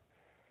point,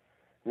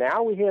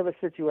 now we have a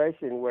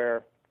situation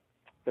where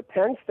the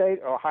Penn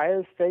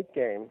State-Ohio State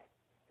game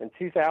in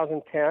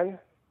 2010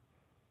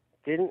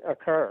 didn't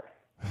occur.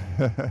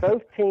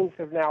 Both teams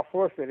have now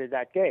forfeited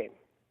that game.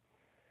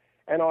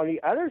 And on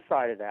the other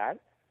side of that,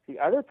 the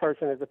other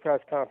person at the press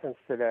conference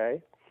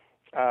today,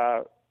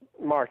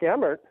 Mark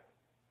Emmert,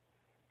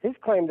 his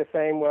claim to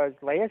fame was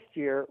last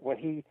year when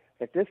he,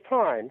 at this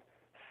time,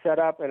 set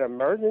up an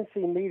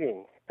emergency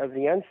meeting of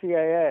the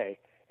NCAA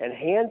and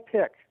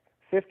handpicked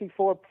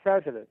 54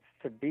 presidents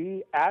to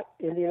be at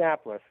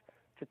Indianapolis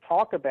to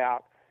talk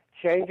about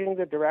changing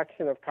the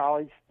direction of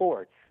college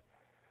sports.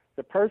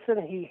 The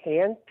person he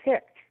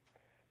handpicked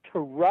to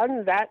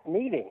run that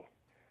meeting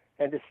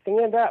and to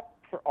stand up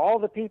for all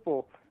the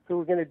people who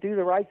were going to do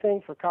the right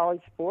thing for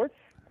college sports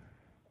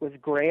was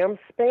Graham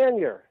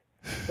Spanier,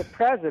 the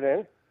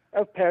president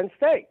of Penn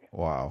State.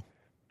 Wow.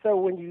 So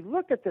when you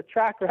look at the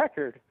track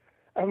record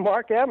of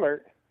Mark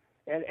Emmert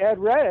and Ed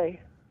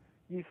Ray,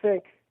 you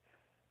think,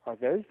 are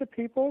those the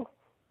people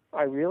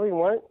I really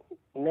want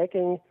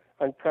making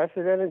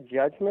unprecedented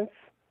judgments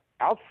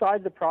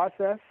outside the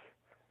process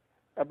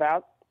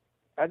about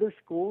other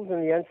schools in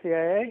the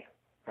NCAA?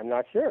 I'm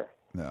not sure.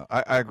 No,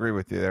 I agree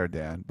with you there,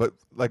 Dan. But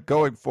like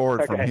going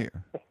forward from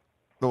here,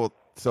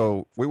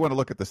 so we want to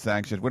look at the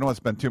sanctions. We don't want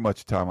to spend too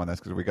much time on this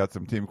because we got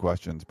some team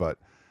questions. But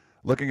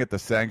looking at the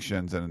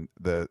sanctions, and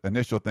the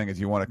initial thing is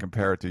you want to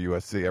compare it to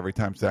USC. Every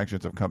time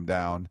sanctions have come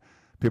down,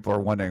 people are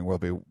wondering will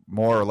it be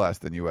more or less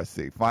than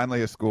USC.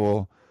 Finally, a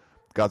school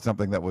got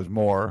something that was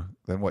more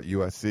than what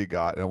USC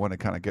got, and I want to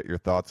kind of get your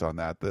thoughts on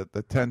that.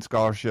 The 10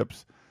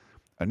 scholarships,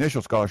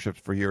 initial scholarships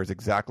for a year is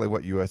exactly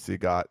what USC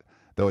got,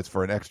 though it's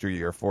for an extra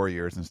year, 4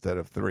 years instead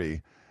of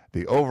 3.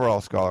 The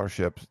overall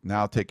scholarships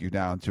now take you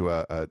down to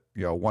a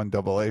one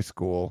AA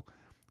school,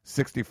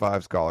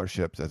 65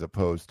 scholarships as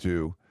opposed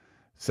to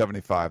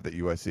 75 that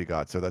USC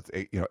got. So that's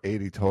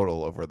 80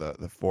 total over the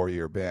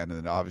 4-year ban, and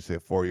then obviously a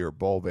 4-year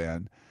bowl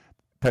ban.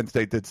 Penn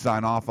State did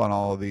sign off on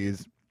all of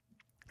these.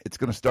 It's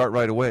going to start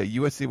right away.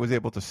 USC was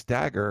able to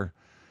stagger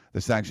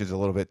the sanctions a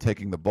little bit,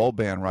 taking the bowl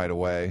ban right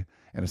away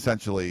and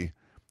essentially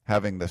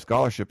having the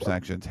scholarship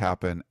sanctions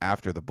happen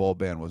after the bowl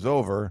ban was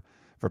over.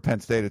 For Penn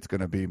State, it's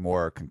going to be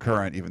more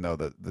concurrent, even though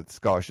the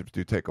scholarships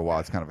do take a while.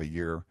 It's kind of a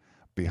year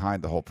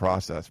behind the whole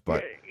process,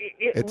 but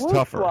it's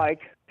tougher. It looks like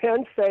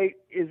Penn State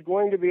is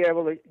going to be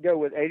able to go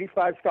with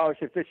 85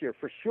 scholarships this year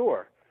for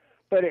sure,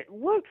 but it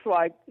looks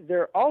like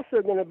they're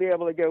also going to be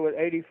able to go with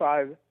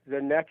 85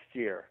 the next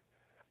year,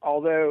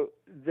 although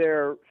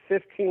their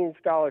 15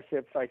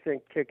 scholarships, I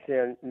think, kicks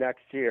in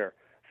next year.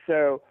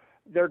 So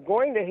they're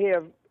going to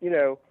have,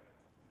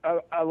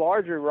 a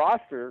larger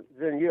roster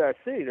than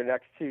USC the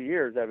next 2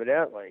 years,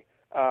 evidently,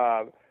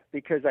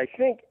 because I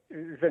think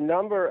the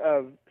number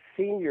of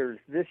seniors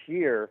this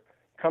year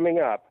coming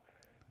up,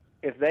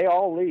 if they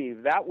all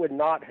leave, that would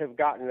not have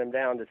gotten them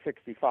down to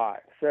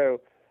 65.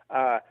 So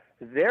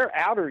their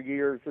outer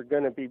years are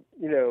going to be,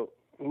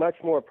 much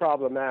more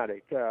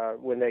problematic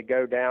when they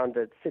go down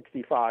to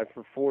 65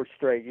 for 4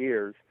 straight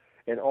years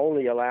and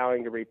only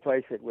allowing to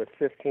replace it with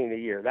 15 a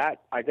year.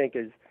 That, I think,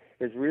 is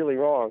really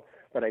wrong.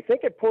 But I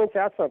think it points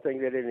out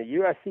something that in the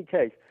USC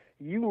case,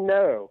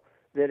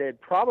 that in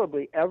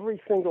probably every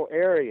single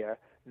area,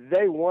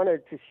 they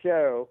wanted to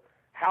show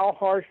how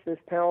harsh this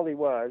penalty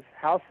was,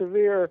 how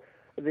severe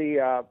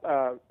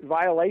the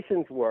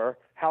violations were,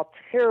 how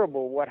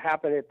terrible what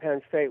happened at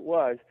Penn State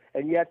was,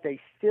 and yet the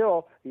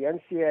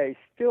NCAA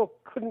still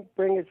couldn't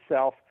bring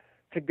itself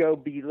to go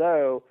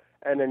below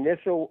an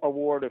initial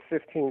award of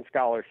 15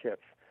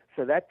 scholarships.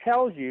 So that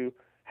tells you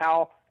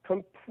how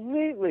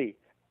completely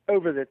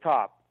over the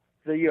top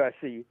the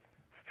USC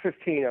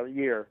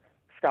 15-a-year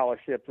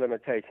scholarship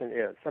limitation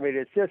is. I mean,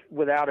 it's just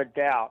without a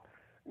doubt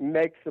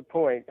makes the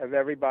point of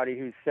everybody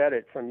who said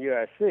it from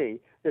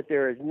USC that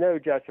there is no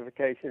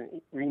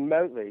justification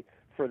remotely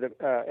for the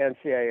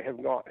NCAA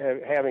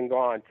having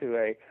gone to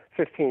a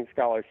 15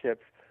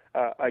 scholarships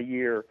a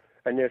year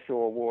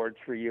initial awards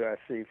for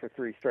USC for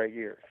 3 straight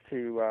years.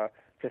 To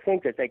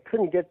think that they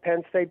couldn't get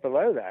Penn State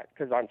below that,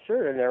 because I'm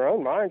sure in their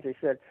own minds they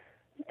said,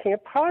 you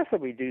can't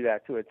possibly do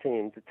that to a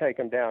team to take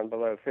them down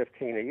below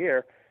 15 a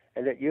year,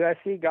 and that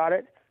USC got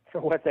it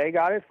for what they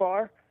got it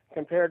for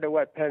compared to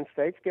what Penn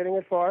State's getting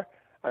it for.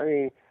 I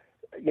mean,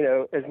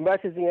 as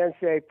much as the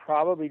NCAA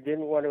probably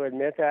didn't want to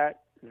admit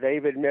that,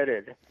 they've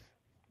admitted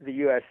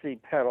the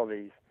USC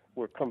penalties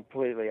were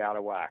completely out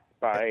of whack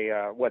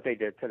by what they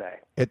did today.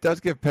 It does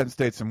give Penn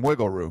State some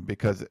wiggle room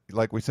because,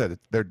 like we said,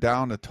 they're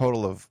down a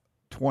total of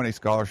 20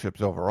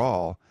 scholarships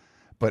overall,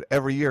 but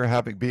every year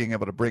being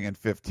able to bring in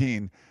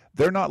 15,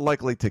 they're not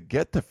likely to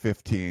get to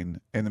 15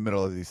 in the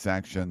middle of these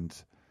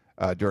sanctions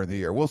during the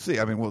year. We'll see.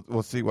 I mean,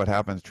 we'll see what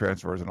happens,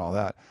 transfers and all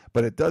that.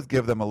 But it does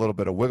give them a little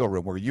bit of wiggle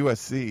room, where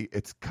USC,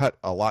 it's cut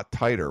a lot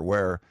tighter,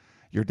 where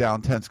you're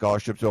down 10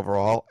 scholarships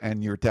overall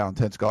and you're down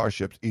 10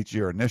 scholarships each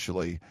year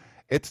initially.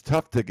 It's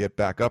tough to get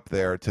back up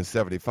there to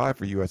 75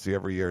 for USC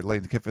every year.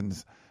 Lane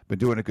Kiffin's been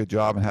doing a good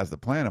job and has the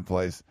plan in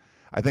place.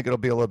 I think it'll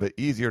be a little bit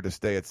easier to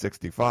stay at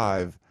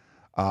 65.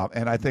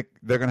 And I think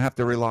they're going to have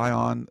to rely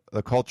on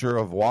the culture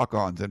of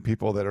walk-ons and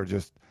people that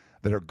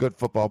are good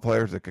football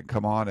players that can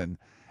come on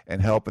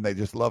and help, and they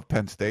just love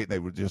Penn State, and they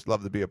would just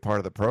love to be a part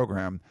of the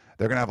program.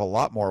 They're going to have a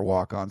lot more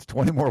walk-ons,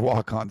 20 more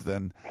walk-ons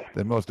than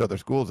most other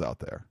schools out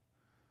there.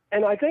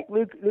 And I think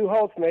Lou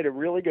Holtz made a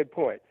really good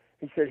point.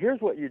 He said,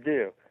 here's what you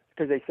do,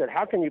 because they said,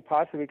 how can you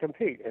possibly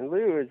compete? And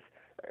Lou is,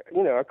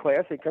 a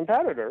classic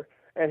competitor,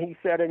 and he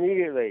said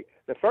immediately,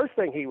 the first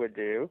thing he would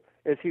do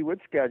is he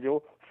would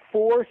schedule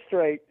 4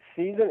 straight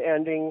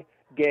season-ending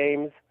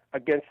games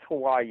against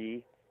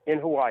Hawaii in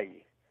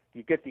Hawaii.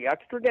 You get the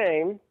extra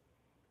game.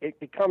 It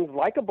becomes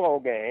like a bowl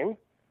game.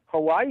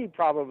 Hawaii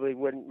probably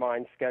wouldn't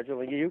mind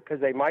scheduling you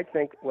because they might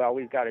think, well,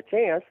 we've got a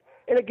chance.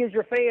 And it gives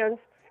your fans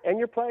and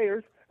your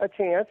players a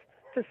chance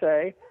to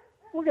say,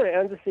 we're going to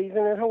end the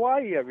season in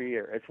Hawaii every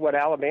year. It's what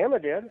Alabama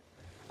did.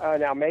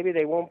 Now, maybe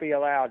they won't be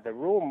allowed. The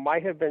rule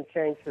might have been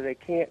changed so they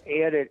can't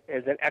add it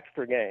as an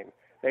extra game.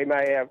 They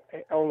may have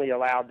only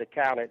allowed to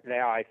count it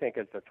now, I think,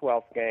 as the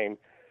 12th game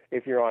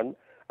if you're on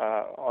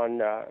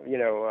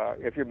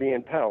if you're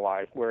being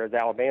penalized, whereas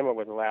Alabama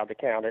was allowed to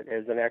count it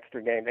as an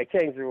extra game. They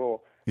changed the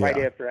rule right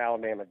after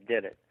Alabama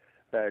did it.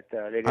 But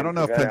they didn't. I don't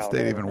know if Penn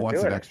State Alabama even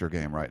wants an it. extra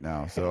game right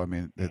now. So I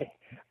mean,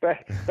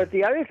 but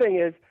the other thing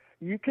is,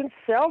 you can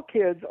sell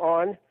kids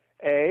on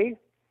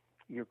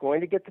you're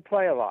going to get to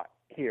play a lot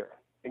here,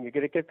 and you're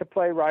going to get to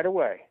play right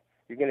away.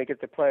 You're going to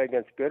get to play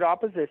against good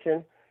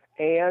opposition,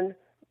 and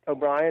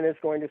O'Brien is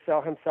going to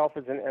sell himself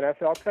as an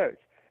NFL coach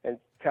and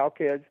tell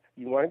kids,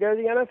 you want to go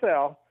to the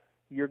NFL,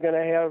 you're going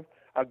to have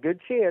a good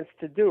chance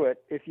to do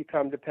it if you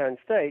come to Penn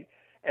State.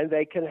 And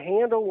they can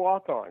handle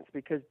walk-ons,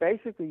 because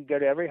basically you go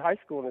to every high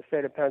school in the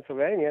state of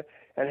Pennsylvania,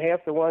 and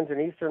half the ones in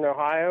eastern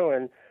Ohio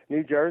and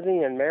New Jersey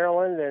and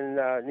Maryland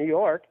and New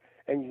York,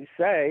 and you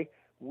say,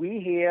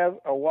 we have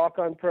a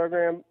walk-on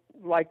program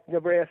like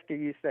Nebraska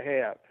used to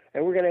have,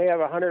 and we're going to have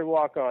 100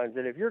 walk-ons,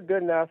 and if you're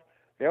good enough,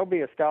 there'll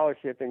be a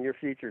scholarship in your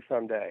future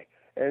someday.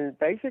 And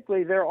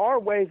basically there are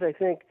ways I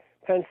think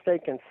Penn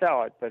State can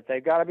sell it, but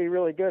they've got to be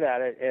really good at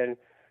it. And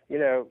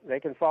they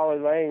can follow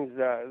Lane's,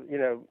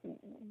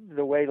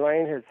 the way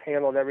Lane has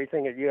handled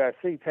everything at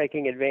USC,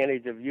 taking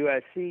advantage of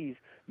USC's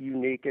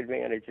unique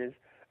advantages.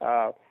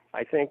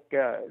 I think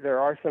there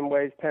are some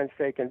ways Penn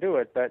State can do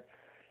it, but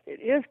it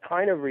is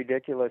kind of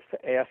ridiculous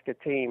to ask a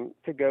team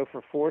to go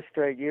for 4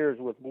 straight years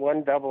with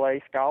 1 AA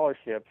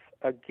scholarships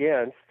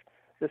against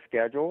the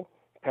schedule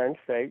Penn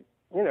State,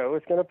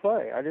 is going to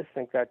play. I just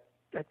think that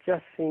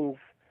just seems,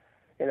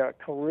 a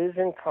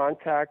collision,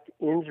 contact,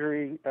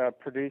 injury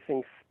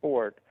producing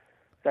sport.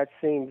 That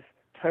seems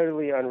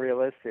totally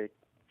unrealistic,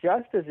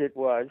 just as it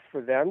was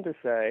for them to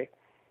say,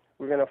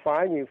 we're going to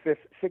fine you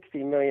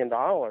 $60 million,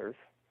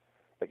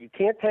 but you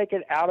can't take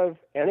it out of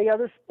any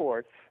other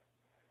sports,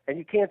 and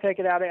you can't take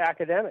it out of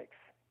academics.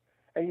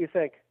 And you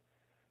think,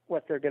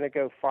 what, they're going to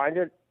go find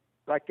it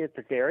like at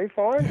the dairy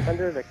farm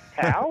under the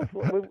cows?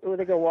 Were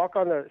they going to walk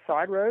on the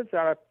side roads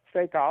out of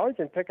State College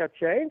and pick up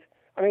change?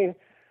 I mean,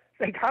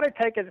 they got to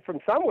take it from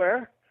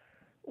somewhere.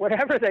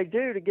 Whatever they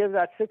do to give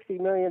that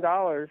 $60 million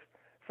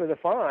for the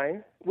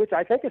fine, which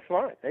I think is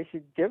fine. They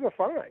should give a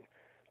fine.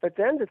 But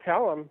then to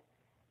tell them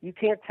you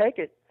can't take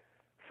it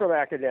from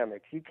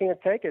academics, you can't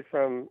take it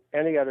from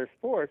any other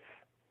sports,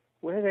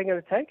 where are they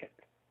going to take it?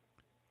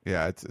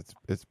 Yeah,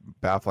 it's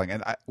baffling.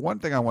 And one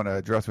thing I want to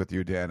address with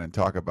you, Dan, and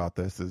talk about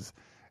this is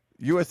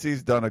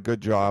USC's done a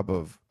good job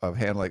of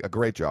handling, a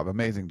great job,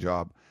 amazing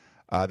job.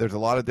 There's a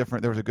lot of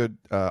different, there was a good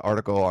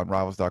article on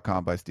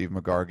Rivals.com by Steve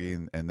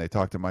McGargy, and they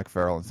talked to Mike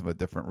Farrell and some of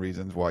the different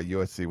reasons why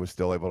USC was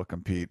still able to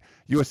compete.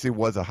 USC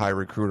was a high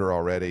recruiter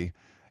already.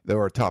 They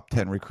were a top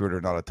 10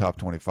 recruiter, not a top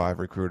 25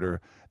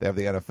 recruiter. They have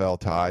the NFL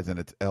ties, and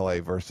it's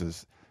LA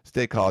versus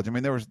State College. I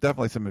mean, there was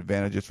definitely some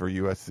advantages for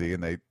USC,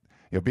 and they,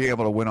 being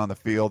able to win on the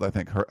field, I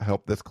think,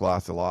 helped this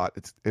class a lot.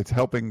 It's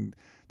helping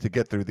to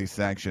get through these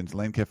sanctions.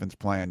 Lane Kiffin's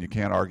plan, you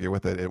can't argue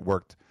with it. It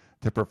worked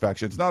to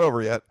perfection. It's not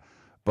over yet.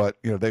 But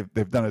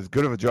they've done as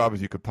good of a job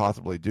as you could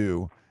possibly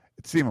do,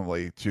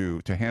 seemingly,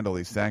 to handle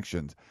these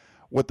sanctions.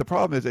 What the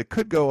problem is, it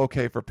could go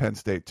okay for Penn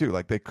State too.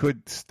 Like, they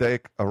could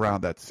stake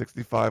around that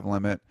 65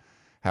 limit,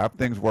 have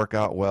things work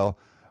out well.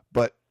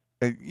 But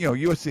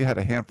USC had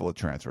a handful of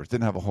transfers,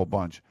 didn't have a whole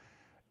bunch.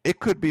 It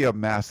could be a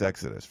mass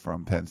exodus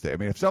from Penn State. I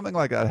mean, if something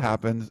like that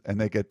happens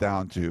and they get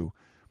down to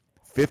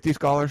 50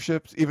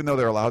 scholarships, even though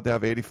they're allowed to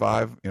have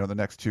 85, the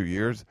next 2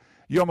 years.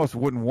 You almost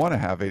wouldn't want to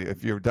have 80.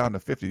 If you're down to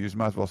 50, you just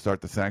might as well start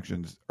the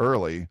sanctions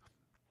early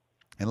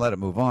and let it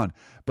move on.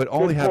 But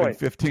only having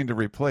 15 to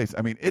replace,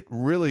 I mean, it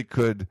really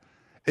could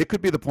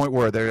be the point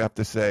where they have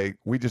to say,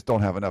 we just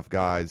don't have enough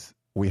guys.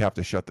 We have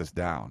to shut this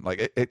down.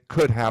 Like, it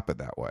could happen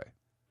that way.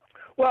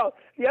 Well,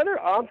 the other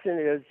option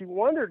is, you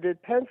wonder,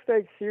 did Penn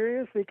State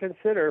seriously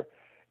consider,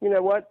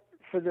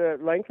 for the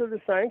length of the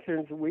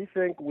sanctions, we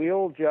think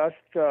we'll just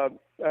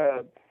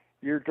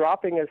you're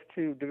dropping us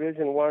to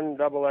Division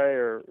I AA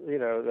or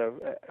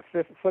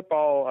the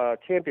football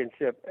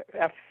championship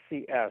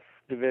FCS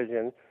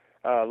division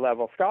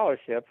level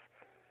scholarships.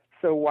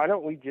 So why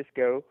don't we just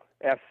go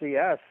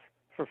FCS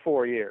for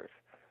 4 years,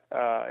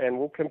 and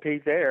we'll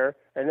compete there,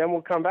 and then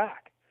we'll come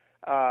back.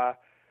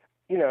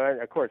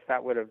 And of course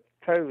that would have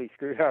totally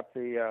screwed up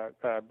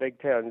the Big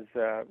Ten's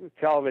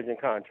television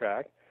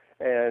contract,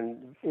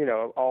 and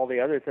all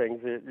the other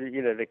things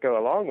that go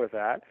along with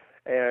that.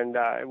 And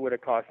it would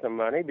have cost them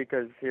money,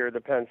 because here the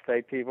Penn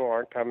State people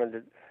aren't coming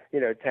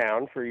to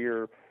town for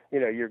your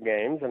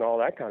games and all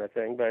that kind of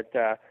thing. But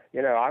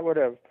I would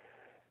have.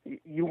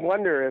 You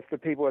wonder if the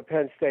people at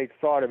Penn State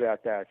thought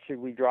about that. Should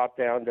we drop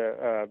down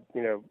to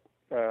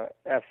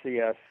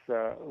FCS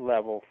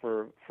level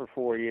for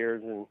 4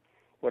 years and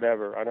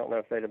whatever? I don't know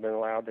if they'd have been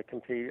allowed to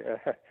compete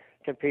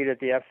at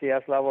the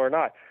FCS level or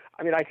not.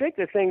 I mean, I think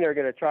the thing they're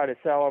going to try to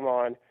sell them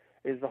on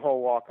is the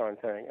whole walk-on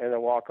thing and the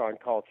walk-on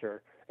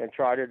culture, and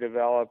try to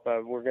develop,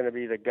 we're going to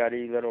be the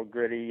gutty, little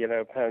gritty,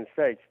 Penn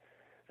States.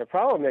 The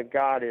problem they've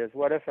got is,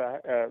 what if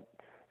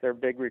their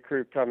big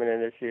recruit coming in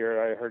this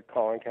year, I heard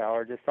Colin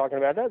Cowherd just talking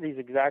about that. He's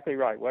exactly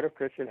right. What if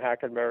Christian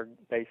Hackenberg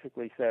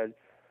basically said,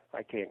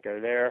 I can't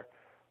go there.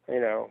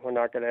 we're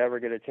not going to ever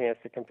get a chance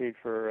to compete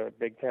for a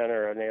Big Ten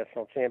or a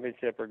national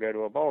championship or go to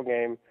a bowl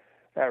game.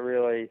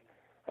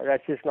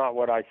 That's just not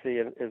what I see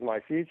as my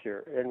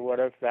future. And what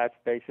if that's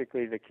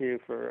basically the cue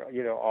for,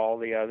 all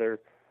the other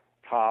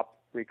top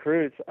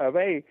recruits of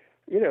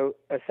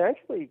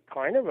essentially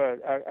kind of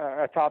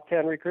a top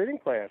 10 recruiting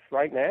class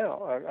right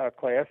now, a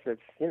class that's,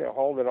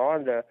 holding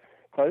on to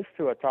close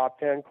to a top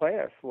 10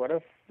 class. What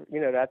if,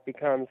 that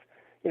becomes,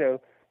 here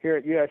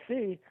at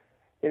USC,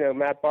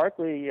 Matt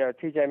Barkley,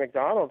 TJ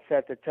McDonald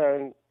set the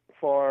tone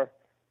for,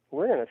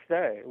 we're going to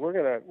stay. We're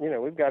going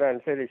to, we've got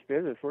unfinished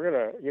business. We're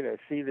going to,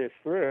 see this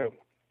through.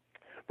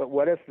 But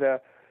what if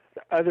the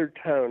other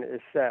tone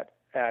is set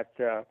at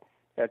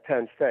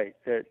Penn State,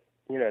 that,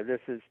 this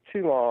is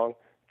too long,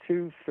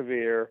 too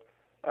severe,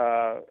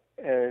 and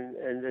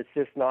it's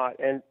just not,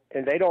 and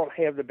they don't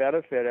have the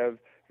benefit of,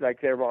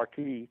 like, their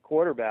marquee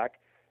quarterback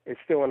is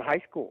still in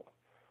high school,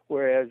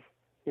 whereas,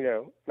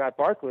 Matt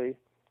Barkley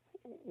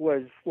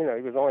was, he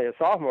was only a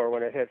sophomore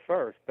when it hit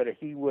first, but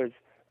he was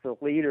the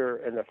leader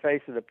and the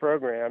face of the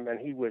program, and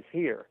he was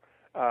here.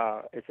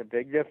 It's a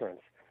big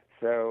difference.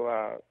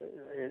 So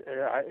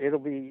it'll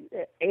be,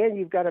 and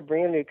you've got a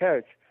brand new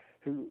coach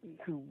who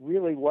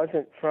really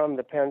wasn't from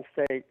the Penn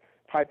State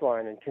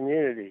pipeline and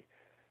community.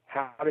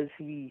 How does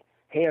he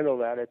handle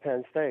that at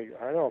Penn State?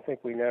 I don't think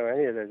we know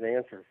any of those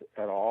answers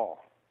at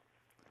all.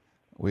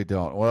 We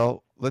don't.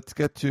 Well, let's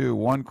get to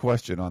one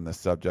question on this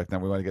subject,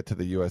 then we want to get to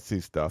the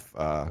USC stuff.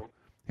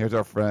 Here's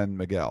our friend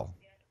Miguel.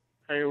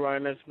 Hey,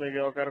 Ryan, it's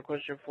Miguel. Got a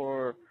question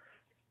for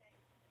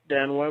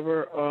Dan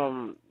Weber.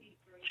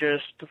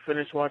 Just to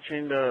finish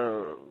watching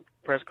the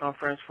press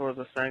conference for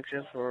the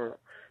sanctions for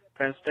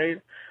Penn State,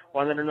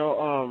 wanted to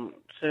know,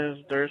 since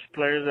there's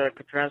players that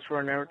could transfer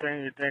and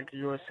everything, you think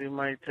USC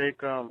might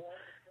take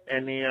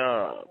any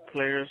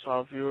players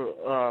of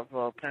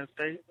Penn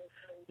State?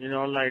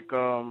 Like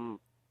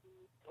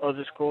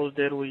other schools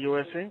did with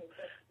USC.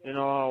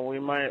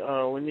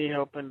 We need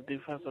help in the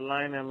defensive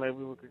line, and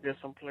maybe we could get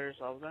some players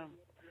off them.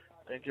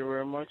 Thank you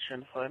very much,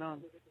 and fight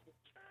on.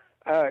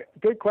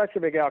 Good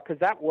question, Miguel, because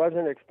that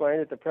wasn't explained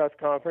at the press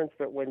conference,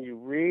 but when you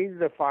read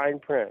the fine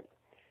print,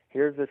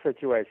 here's the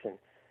situation.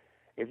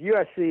 If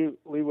USC,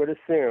 we would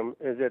assume,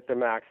 is at the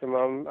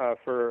maximum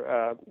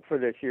for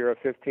this year of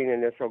 15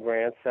 initial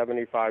grants,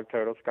 75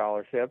 total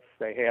scholarships,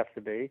 they have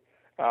to be,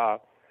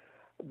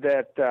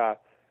 that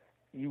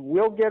you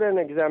will get an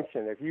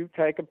exemption if you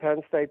take a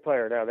Penn State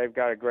player. Now, they've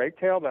got a great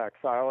tailback,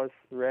 Silas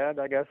Red,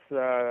 I guess,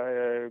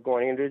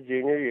 going into his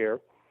junior year.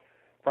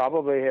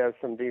 Probably has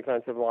some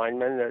defensive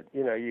linemen that,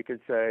 you could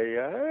say,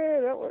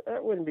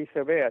 that wouldn't be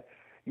so bad.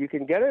 You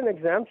can get an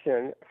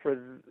exemption for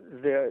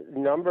the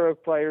number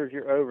of players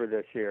you're over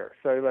this year.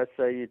 So let's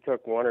say you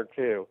took one or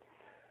two.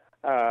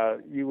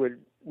 You would,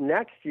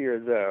 next year,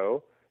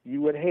 though,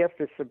 you would have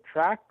to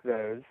subtract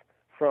those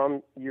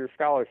from your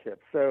scholarship.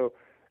 So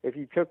if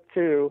you took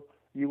two,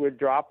 you would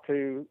drop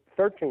to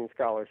 13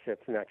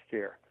 scholarships next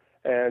year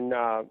and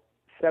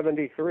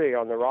 73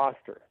 on the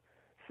roster.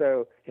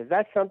 So is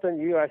that something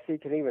USC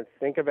can even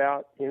think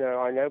about?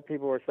 I know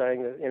people were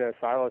saying that,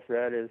 Silas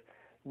Red is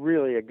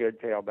really a good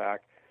tailback.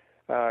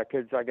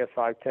 Kids, I guess,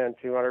 5'10",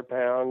 200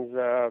 pounds,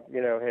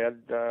 had,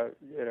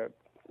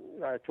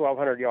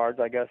 1,200 yards,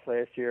 I guess,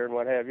 last year and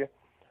what have you.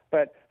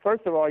 But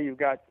first of all, you've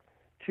got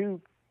two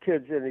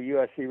kids in the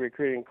USC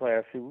recruiting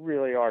class who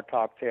really are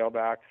top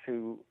tailbacks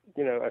who,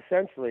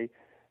 essentially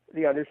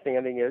the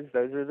understanding is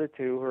those are the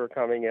two who are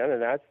coming in,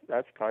 and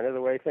that's kind of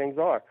the way things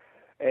are.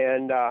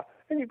 And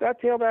you've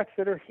got tailbacks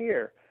that are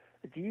here.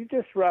 Do you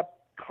disrupt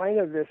kind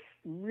of this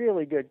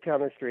really good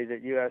chemistry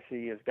that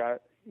USC has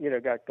got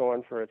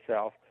going for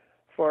itself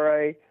for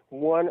a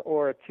 1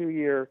 or a 2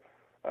 year,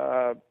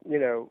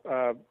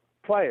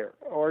 player?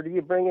 Or do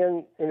you bring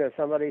in,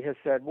 somebody has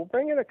said, we'll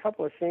bring in a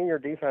couple of senior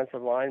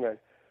defensive linemen,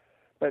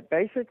 but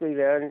basically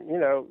then,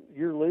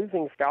 you're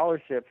losing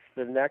scholarships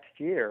the next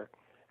year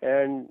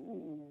and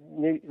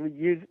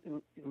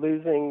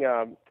losing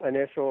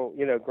initial,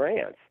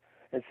 grants.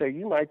 And so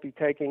you might be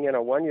taking in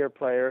a 1-year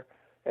player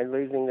and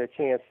losing the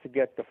chance to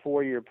get the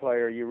 4-year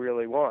player you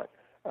really want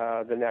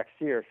the next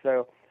year.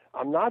 So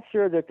I'm not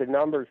sure that the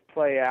numbers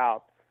play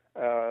out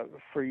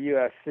for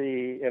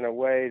USC in a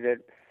way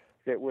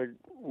that would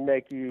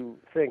make you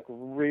think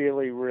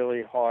really,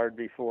 really hard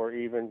before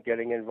even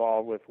getting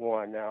involved with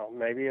one. Now,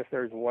 maybe if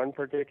there's one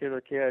particular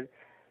kid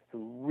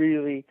who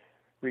really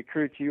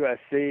recruits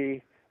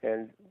USC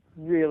and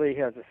really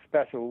has a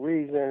special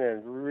reason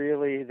and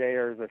really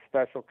there's a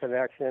special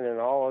connection and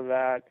all of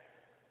that,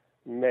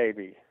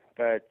 maybe.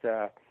 But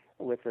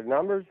with the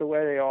numbers the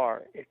way they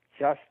are, it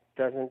just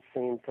doesn't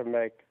seem to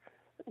make,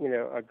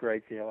 a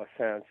great deal of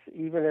sense.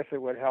 Even if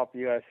it would help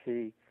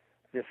USC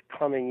this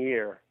coming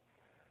year,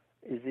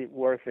 is it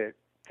worth it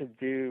to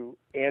do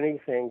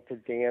anything to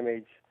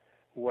damage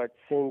what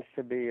seems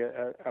to be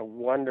a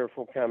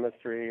wonderful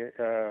chemistry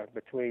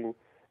between,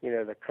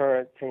 the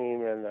current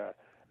team and the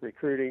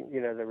recruiting,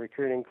 the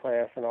recruiting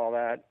class and all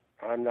that?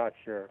 I'm not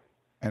sure.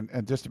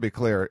 And just to be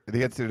clear,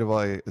 the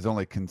NCAA is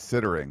only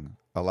considering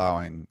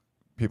allowing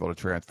people to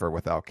transfer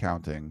without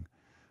counting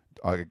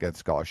against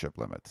scholarship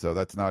limits. So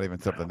that's not even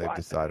something they've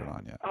decided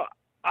on yet.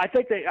 I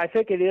think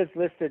it is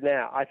listed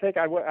now. I think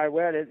I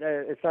read it.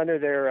 It's under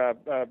their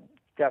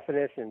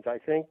definitions. I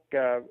think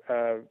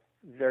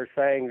they're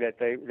saying that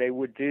they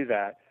would do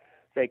that.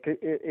 They could,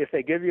 if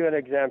they give you an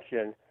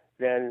exemption,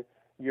 then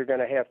you're going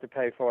to have to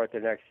pay for it the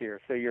next year.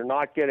 So you're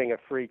not getting a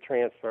free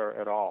transfer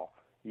at all.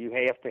 You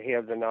have to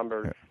have the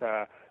numbers.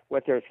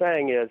 What they're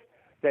saying is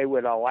they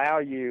would allow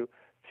you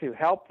to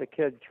help the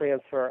kid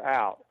transfer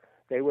out.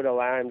 They would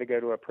allow him to go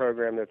to a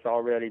program that's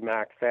already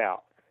maxed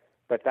out.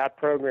 But that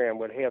program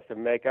would have to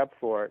make up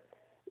for it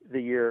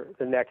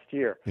the next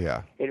year.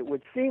 Yeah. It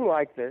would seem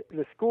like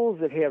the schools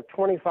that have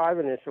 25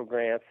 initial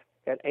grants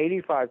at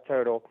 85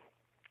 total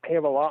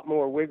have a lot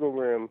more wiggle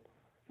room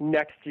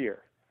next year.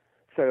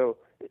 So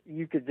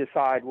you could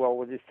decide, well,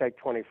 we'll just take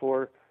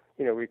 24,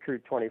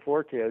 recruit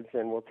 24 kids,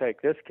 and we'll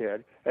take this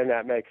kid, and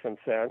that makes some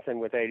sense. And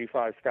with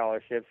 85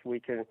 scholarships, we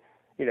can,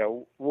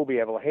 we'll be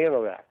able to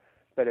handle that.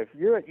 But if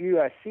you're at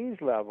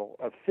USC's level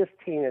of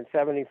 15 and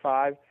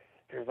 75,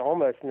 there's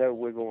almost no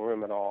wiggle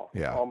room at all.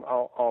 Yeah.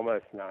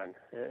 Almost none.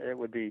 It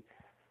would be,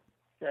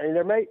 and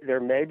there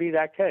may be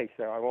that case.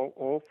 So I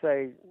won't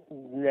say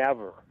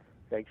never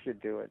they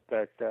should do it,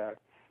 but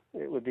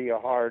it would be a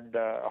hard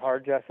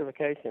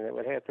justification. It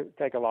would have to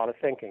take a lot of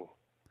thinking.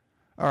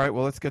 All right.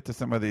 Well, let's get to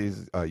some of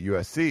these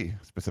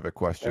USC specific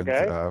questions.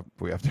 Okay.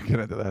 We have to get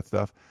into that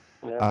stuff.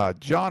 Yeah.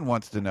 John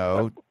wants to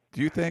know: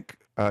 do you think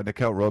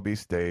Nickel Roby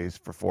stays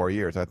for 4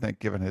 years? I think,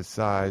 given his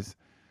size,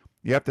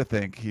 you have to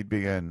think he'd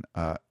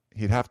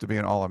have to be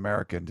an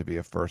All-American to be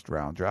a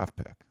first-round draft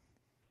pick.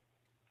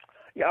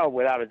 Yeah,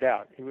 without a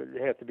doubt. He would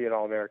have to be an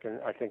All-American,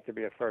 I think, to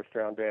be a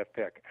first-round draft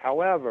pick.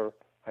 However,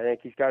 I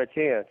think he's got a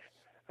chance.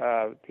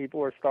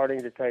 People are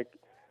starting to take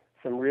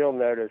some real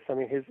notice. I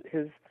mean,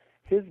 his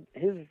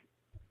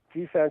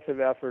defensive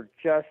effort,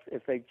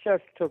 if they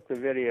just took the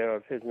video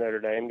of his Notre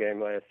Dame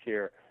game last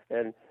year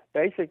and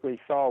basically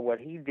saw what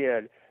he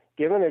did,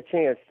 given a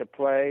chance to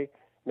play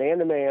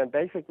man-to-man,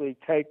 basically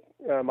take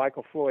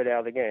Michael Floyd out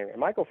of the game. And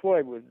Michael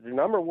Floyd was the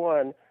number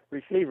one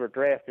receiver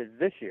drafted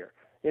this year,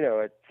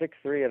 at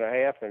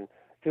 6'3.5" and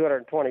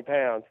 220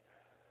 pounds.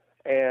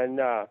 And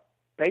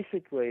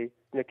basically,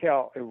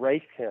 Nickel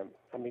erased him.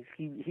 I mean,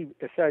 he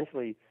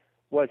essentially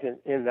wasn't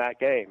in that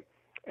game.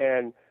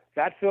 And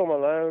that film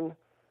alone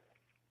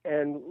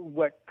and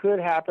what could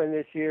happen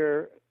this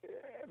year,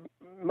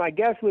 my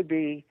guess would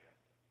be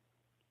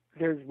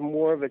there's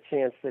more of a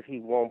chance that he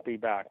won't be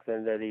back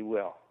than that he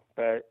will.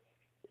 But,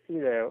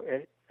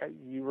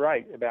 you're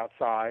right about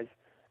size,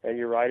 and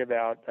you're right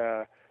about,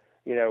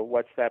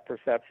 what's that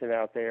perception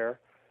out there.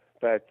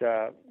 But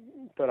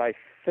I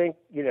think,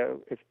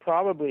 it's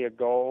probably a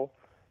goal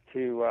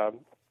to,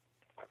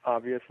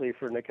 obviously,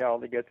 for Nickel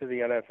to get to the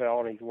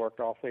NFL, and he's worked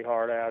awfully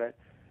hard at it.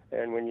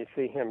 And when you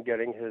see him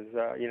getting his,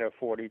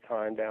 40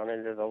 time down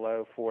into the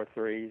low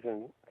 4.3s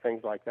and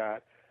things like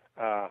that,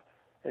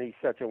 and he's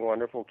such a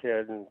wonderful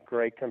kid and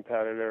great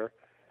competitor,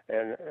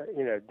 and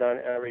done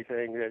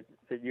everything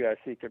that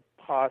USC could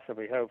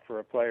possibly hope for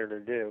a player to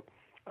do.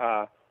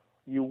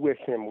 You wish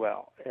him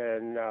well,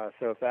 and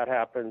so if that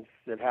happens,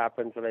 it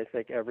happens, and I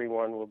think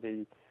everyone will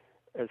be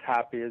as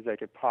happy as they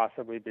could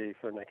possibly be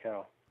for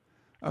Nickel.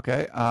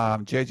 Okay,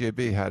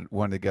 JJB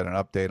wanted to get an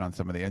update on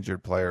some of the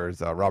injured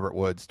players: Robert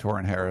Woods,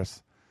 Torrin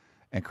Harris,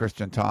 and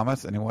Christian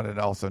Thomas, and he wanted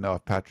to also know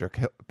if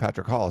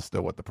Patrick Hall is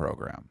still with the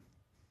program.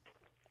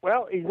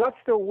 Well, he's not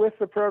still with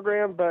the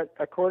program, but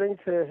according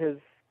to his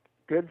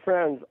good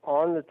friends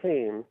on the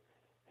team,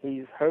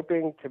 he's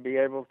hoping to be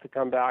able to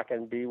come back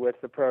and be with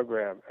the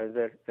program. And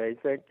that they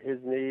think his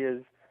knee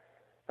is,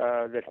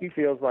 that he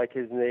feels like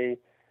his knee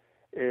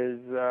is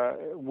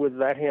would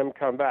let him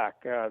come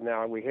back.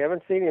 Now, we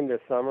haven't seen him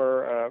this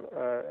summer.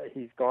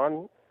 He's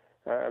gone.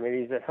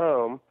 He's at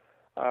home.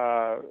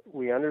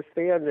 We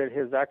understand that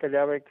his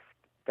academics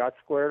got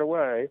squared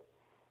away.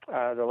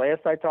 The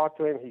last I talked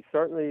to him,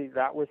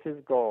 that was his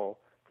goal,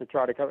 to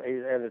try to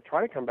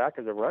come back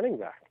as a running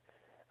back,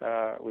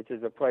 which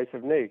is a place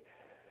of need.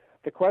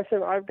 The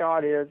question I've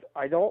got is,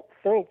 I don't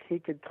think he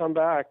could come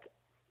back.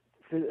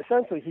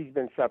 Essentially, he's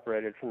been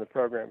separated from the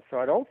program, so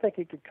I don't think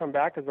he could come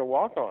back as a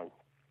walk-on.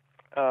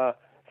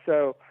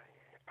 So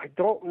I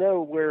don't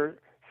know where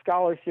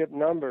scholarship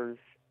numbers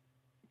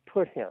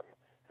put him.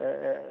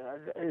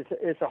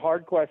 It's a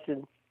hard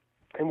question,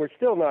 and we're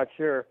still not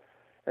sure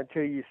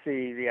until you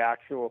see the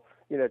actual,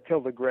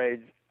 till the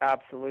grades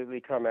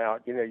absolutely come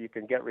out. You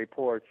can get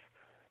reports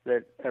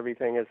that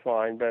everything is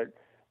fine, but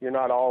you're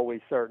not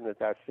always certain that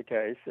that's the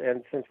case.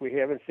 And since we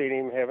haven't seen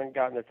him, haven't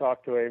gotten to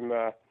talk to him,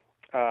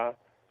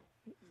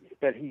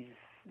 but he's,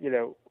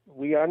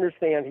 we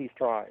understand he's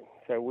trying.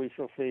 So we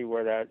shall see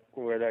where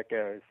that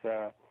goes.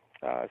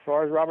 As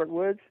far as Robert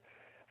Woods,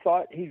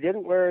 thought he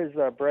didn't wear his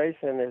brace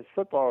and his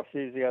football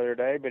shoes the other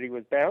day, but he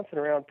was bouncing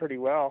around pretty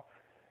well.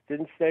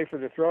 Didn't stay for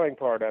the throwing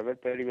part of it,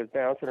 but he was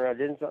bouncing around.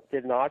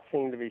 Did not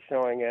seem to be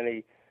showing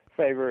any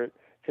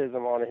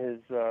favoritism on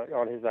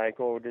his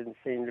ankle. Didn't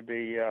seem to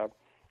be.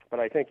 But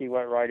I think he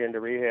went right into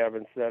rehab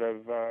instead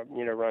of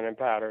running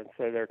patterns.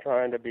 So they're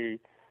trying to be,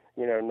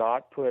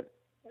 not put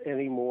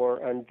any more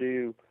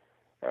undue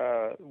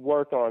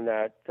work on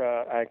that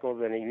ankle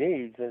than he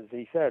needs. As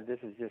he said, this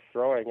is just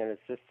throwing, and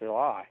it's just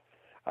July.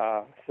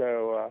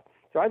 So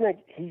I think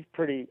he's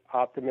pretty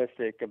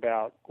optimistic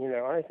about,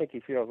 I think he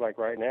feels like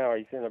right now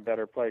he's in a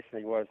better place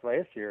than he was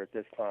last year at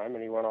this time,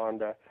 and he went on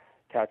to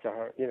catch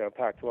a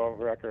Pac-12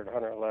 record,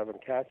 111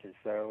 catches.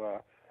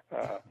 So,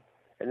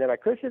 and then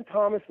Christian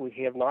Thomas we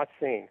have not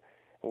seen.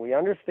 And we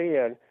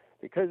understand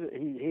because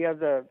he had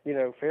the,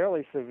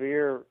 fairly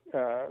severe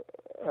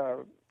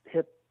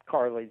hip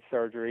cartilage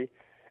surgery,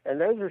 and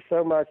those are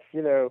so much,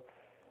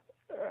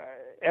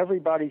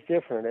 everybody's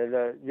different,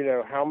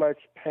 and how much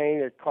pain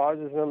it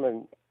causes them,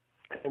 and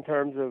in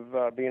terms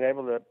of being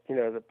able to,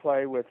 to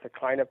play with the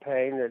kind of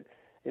pain that,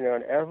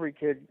 and every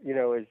kid,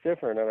 is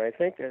different. And I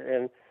think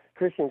in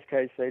Christian's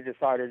case, they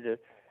decided to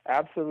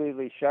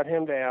absolutely shut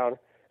him down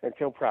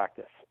until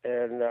practice,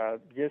 and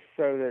just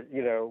so that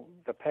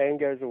the pain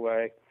goes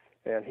away,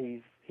 and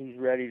he's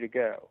ready to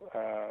go.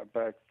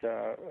 But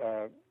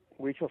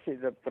we shall see.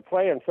 The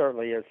plan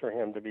certainly is for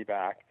him to be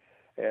back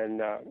and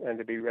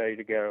to be ready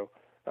to go.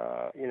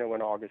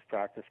 When August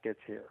practice gets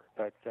here,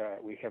 but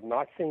we have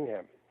not seen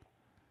him.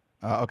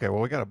 Okay,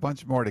 well, we got a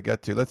bunch more to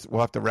get to.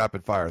 We'll have to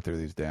rapid fire through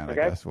these, Dan.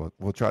 Okay. I guess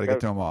we'll try to get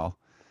to them all.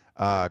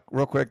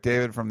 Real quick,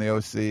 David from the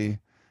OC.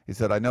 He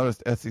said, I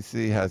noticed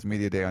SEC has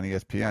Media Day on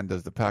ESPN.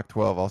 Does the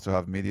Pac-12 also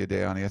have Media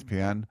Day on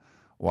ESPN?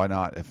 Why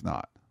not, if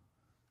not?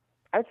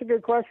 That's a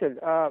good question.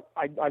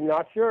 I'm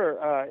not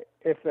sure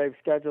if they've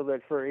scheduled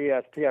it for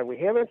ESPN. We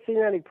haven't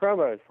seen any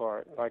promos for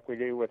it like we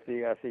do with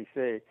the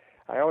SEC.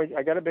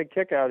 I got a big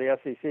kick out of the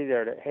SEC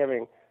there,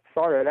 having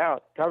started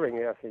out covering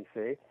the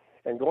SEC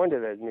and going to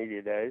those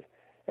media days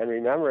and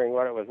remembering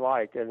what it was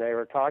like. And they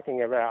were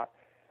talking about,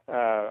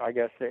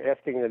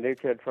 asking the new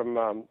kid from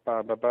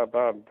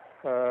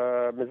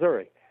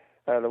Missouri,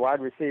 the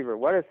wide receiver,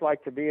 what it's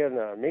like to be in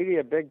the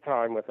media big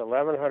time with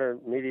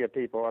 1,100 media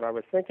people. And I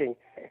was thinking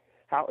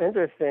how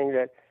interesting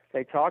that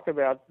they talk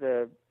about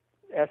the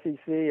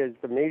SEC as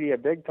the media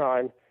big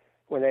time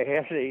when they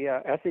have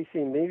the SEC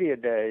media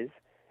days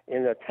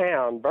in a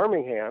town,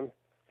 Birmingham,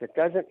 that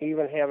doesn't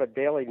even have a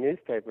daily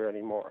newspaper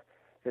anymore,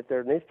 that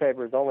their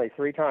newspaper is only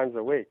 3 times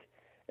a week.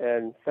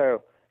 And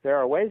so there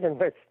are ways in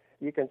which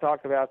you can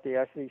talk about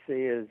the SEC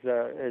as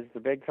the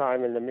big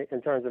time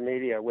in terms of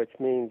media, which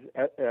means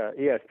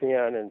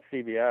ESPN and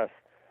CBS.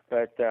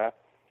 But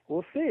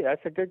we'll see.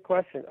 That's a good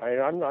question.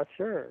 I'm not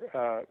sure.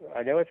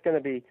 I know it's going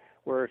to be,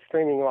 we're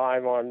streaming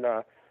live on,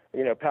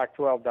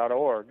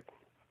 Pac12.org.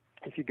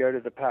 If you go to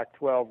the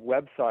Pac-12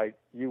 website,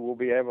 you will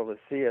be able to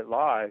see it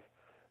live,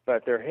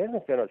 but there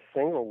hasn't been a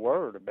single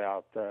word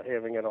about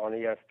having it on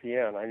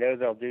ESPN. I know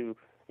they'll do,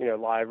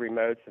 live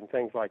remotes and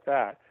things like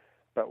that,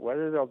 but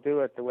whether they'll do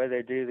it the way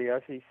they do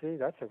the SEC,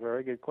 that's a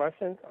very good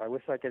question. I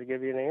wish I could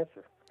give you an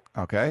answer.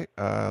 Okay,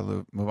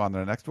 move on to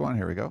the next one.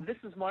 Here we go. This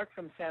is Mark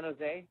from San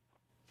Jose.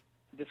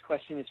 This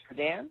question is for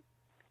Dan.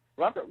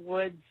 Robert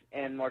Woods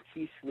and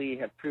Marquise Lee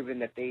have proven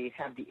that they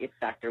have the it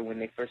factor when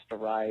they first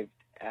arrived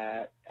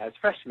as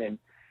freshmen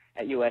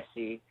at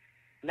USC.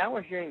 Now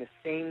we're hearing the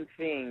same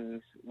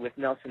things with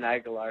Nelson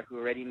Aguilar, who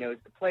already knows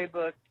the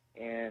playbook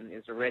and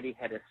is already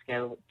had a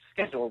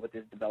schedule with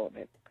his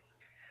development.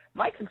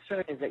 My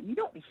concern is that you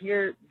don't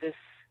hear this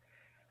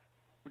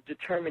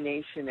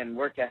determination and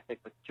work ethic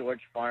with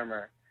George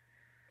Farmer.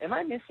 Am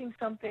I missing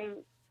something?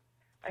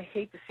 I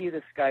hate to see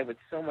this guy with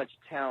so much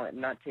talent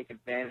not take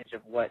advantage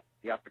of what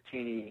the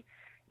opportunity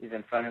is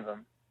in front of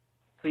him.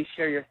 Please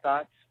share your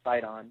thoughts.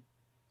 Fight on.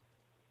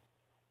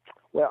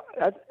 Well,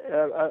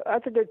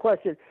 that's a good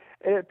question.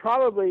 And it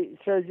probably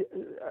shows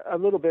a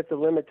little bit the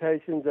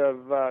limitations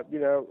of,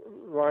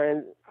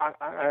 Ryan.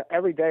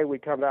 Every day we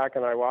come back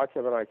and I watch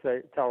him and I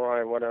tell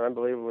Ryan what an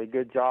unbelievably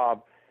good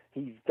job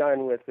he's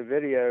done with the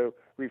video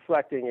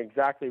reflecting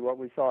exactly what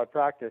we saw at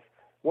practice.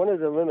 One of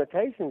the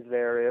limitations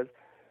there is,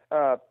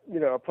 a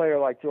player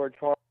like George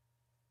Farmer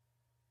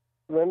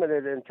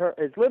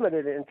is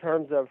limited in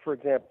terms of, for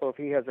example, if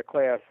he has a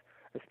class,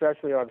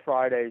 especially on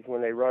Fridays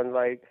when they run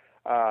late,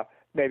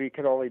 maybe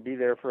can only be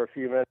there for a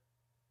few minutes.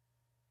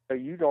 So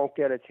you don't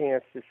get a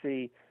chance to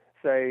see,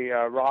 say,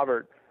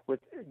 Robert with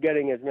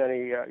getting as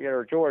many,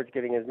 or George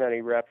getting as many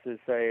reps as,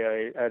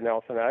 say, a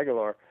Nelson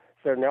Aguilar.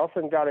 So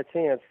Nelson got a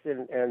chance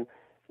and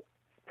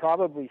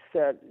probably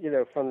said,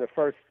 from the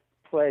first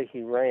play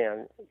he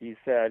ran, he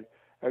said,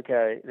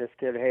 okay, this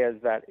kid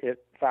has that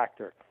it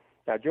factor.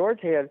 Now,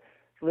 George had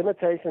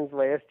limitations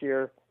last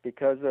year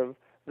because of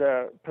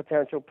the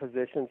potential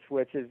position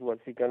switches. Was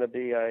he going to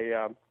be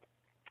a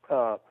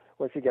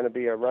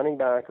running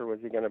back or was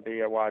he going to be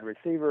a wide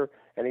receiver?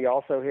 And he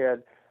also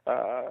had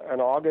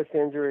an August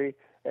injury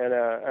and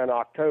an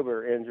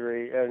October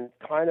injury, and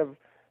kind of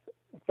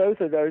both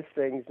of those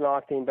things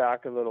knocked him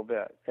back a little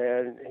bit.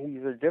 And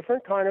he's a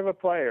different kind of a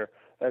player,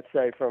 let's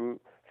say, from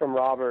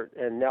Robert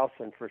and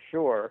Nelson for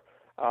sure.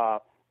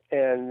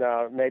 And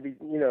maybe,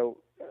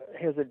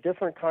 has a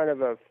different kind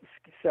of a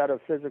set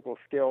of physical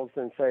skills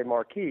than, say,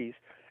 Marquise.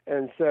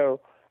 And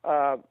so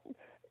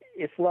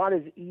it's not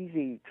as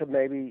easy to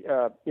maybe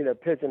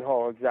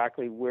pigeonhole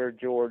exactly where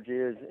George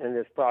is in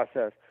this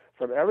process.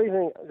 From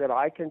everything that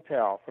I can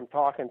tell from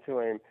talking to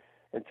him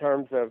in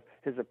terms of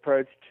his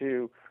approach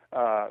to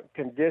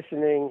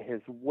conditioning,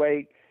 his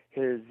weight,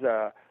 his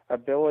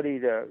ability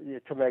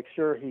to make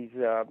sure he's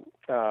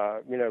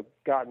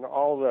gotten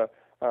all the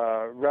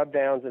rub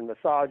downs and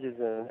massages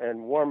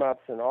and warm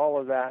ups and all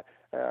of that.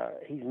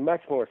 He's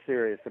much more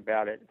serious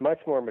about it, much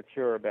more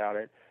mature about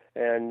it,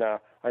 and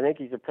I think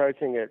he's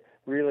approaching it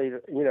really,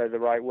 the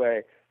right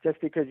way. Just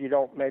because you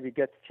don't maybe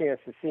get the chance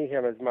to see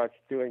him as much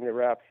doing the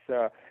reps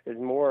is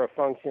more a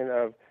function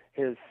of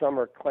his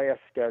summer class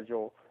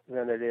schedule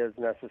than it is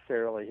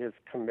necessarily his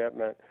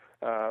commitment,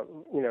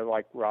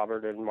 like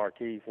Robert and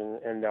Marquise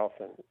and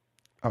Nelson.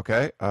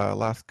 Okay,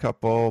 last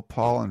couple.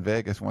 Paul in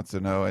Vegas wants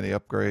to know any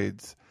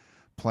upgrades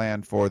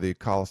planned for the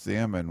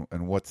Coliseum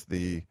and what's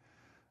the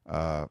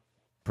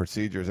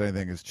procedures.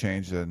 Anything has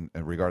changed in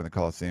regarding the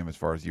Coliseum as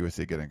far as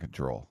USC getting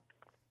control?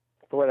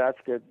 Boy, that's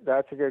good.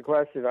 That's a good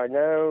question. I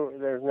know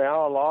there's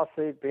now a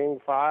lawsuit being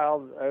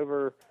filed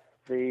over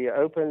the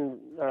open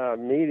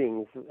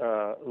meetings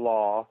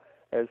law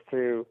as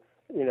to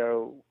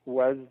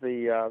was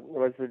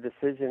the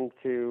decision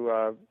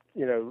to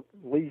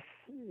lease,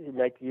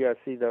 make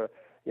USC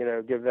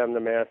give them the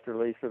master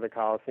lease of the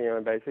Coliseum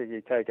and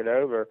basically take it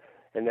over.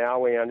 And now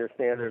we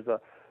understand there's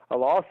a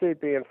lawsuit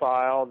being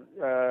filed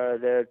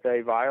that they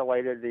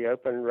violated the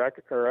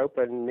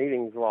open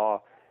meetings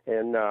law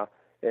in the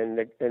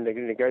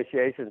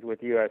negotiations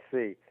with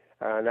USC.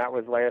 And that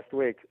was last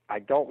week. I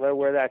don't know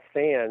where that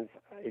stands.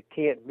 It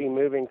can't be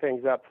moving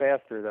things up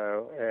faster,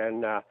 though.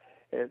 And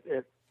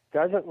it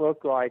doesn't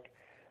look like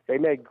they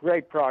made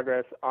great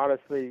progress.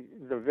 Honestly,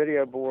 the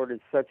video board is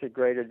such a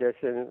great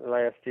addition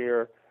last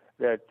year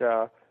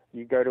that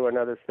you go to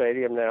another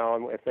stadium now,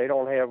 and if they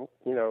don't have,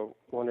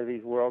 one of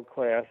these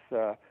world-class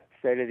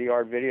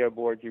state-of-the-art video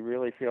boards, you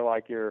really feel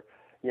like you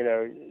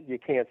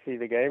can't see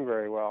the game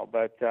very well.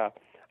 But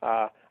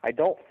I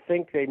don't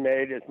think they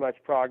made as much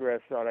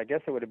progress on, I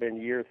guess it would have been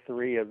year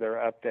 3 of their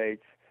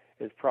updates,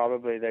 is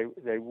probably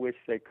they wish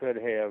they could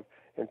have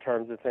in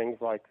terms of things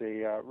like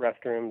the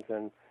restrooms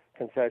and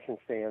concession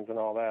stands and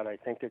all that. I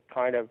think it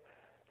kind of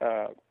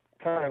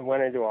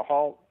went into a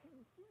halt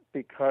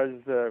because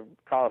the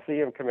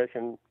Coliseum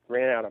Commission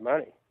ran out of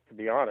money, to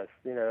be honest,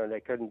 and they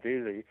couldn't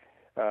do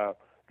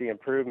the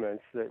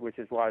improvements, which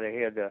is why they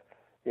had to,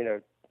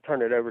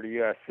 turn it over to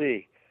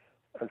USC.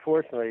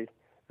 Unfortunately,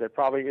 there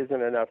probably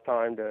isn't enough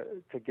time to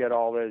get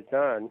all those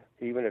done,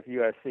 even if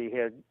USC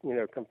had,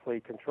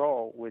 complete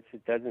control, which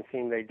it doesn't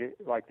seem they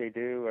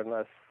do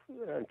unless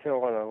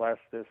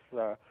this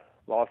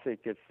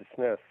lawsuit gets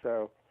dismissed.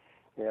 So,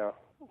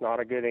 not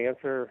a good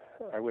answer.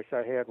 I wish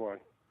I had one.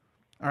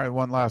 All right,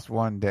 one last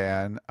one,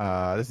 Dan.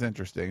 This is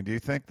interesting. Do you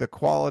think the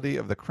quality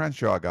of the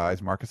Crenshaw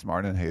guys, Marcus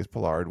Martin and Hayes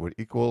Pollard, would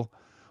equal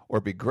or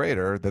be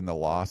greater than the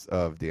loss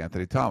of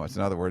DeAnthony Thomas?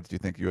 In other words, do you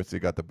think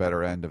USC got the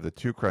better end of the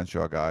two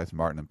Crenshaw guys,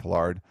 Martin and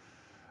Pollard,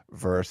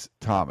 versus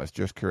Thomas?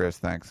 Just curious.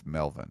 Thanks,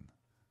 Melvin.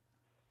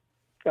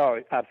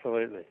 Oh,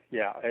 absolutely.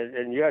 Yeah.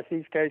 In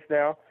USC's case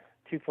now,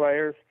 2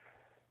 players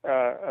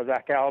of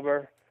that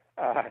caliber,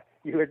 I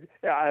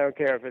don't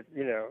care if it's,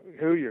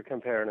 who you're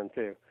comparing them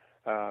to.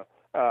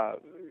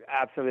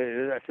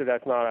 Absolutely. So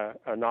that's not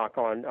a knock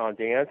on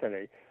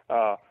DeAnthony.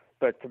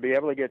 But to be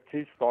able to get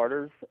 2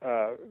 starters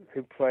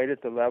who played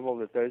at the level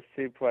that those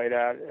 2 played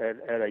at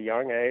a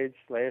young age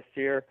last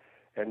year,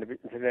 and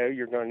to know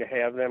you're going to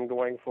have them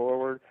going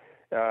forward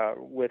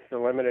with the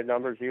limited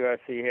numbers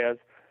USC has,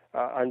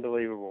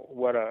 unbelievable.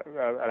 What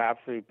an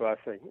absolute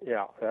blessing.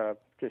 Yeah,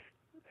 just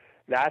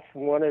that's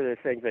one of the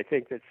things I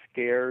think that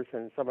scares,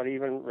 and somebody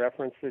even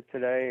referenced it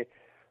today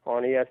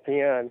on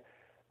ESPN,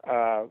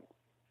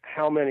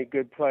 how many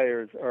good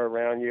players are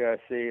around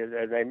USC,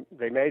 and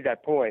they made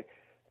that point.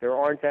 There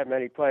aren't that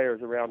many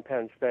players around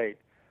Penn State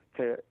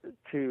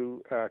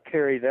to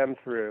carry them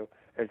through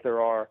as there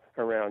are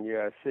around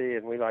USC,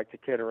 and we like to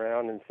kid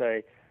around and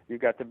say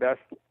you've got the best,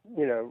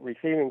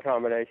 receiving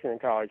combination in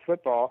college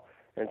football,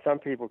 and some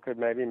people could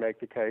maybe make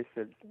the case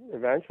that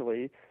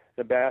eventually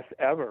the best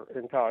ever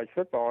in college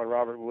football, and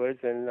Robert Woods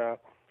and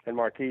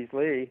Marquise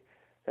Lee.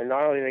 And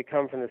not only they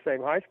come from the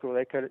same high school,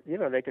 they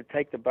could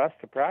take the bus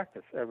to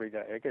practice every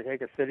day. They could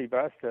take a city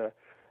bus to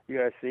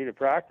USC to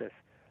practice.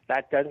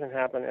 That doesn't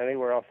happen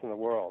anywhere else in the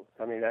world.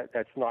 I mean,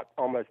 that's not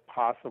almost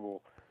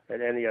possible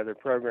at any other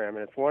program.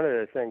 And it's one of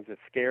the things that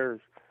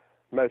scares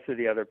most of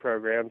the other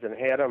programs and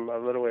had them a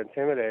little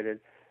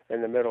intimidated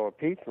in the middle of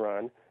Pete's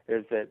run,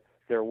 is that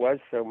there was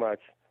so much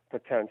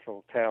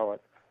potential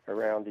talent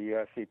around the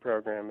USC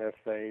program if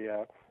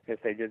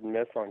they didn't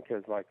miss on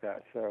kids like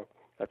that. So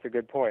that's a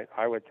good point.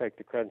 I would take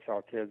the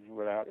Crenshaw kids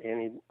without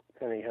any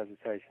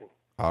hesitation.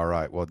 All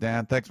right. Well,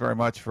 Dan, thanks very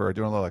much for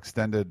doing a little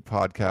extended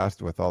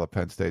podcast with all the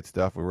Penn State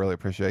stuff. We really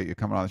appreciate you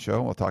coming on the show,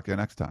 and we'll talk to you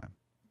next time.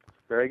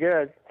 Very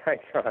good.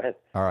 Thanks, Ryan.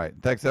 All right.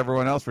 Thanks,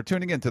 everyone else, for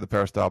tuning in to the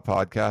Peristyle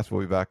Podcast.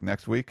 We'll be back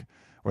next week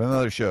with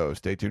another show.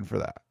 Stay tuned for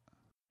that.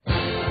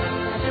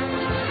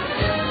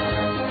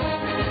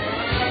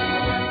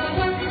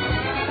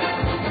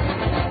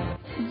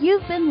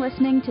 been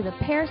listening to the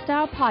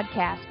Peristyle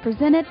Podcast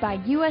presented by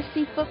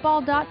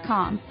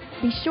USCFootball.com.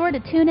 Be sure to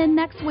tune in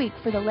next week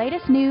for the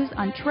latest news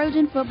on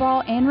Trojan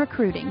football and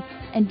recruiting.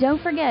 And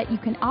don't forget, you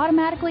can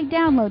automatically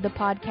download the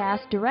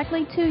podcast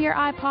directly to your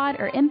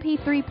iPod or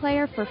MP3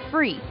 player for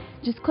free.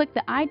 Just click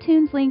the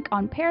iTunes link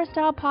on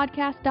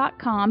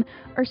peristylepodcast.com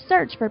or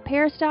search for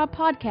Peristyle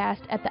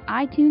Podcast at the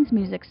iTunes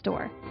Music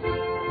Store.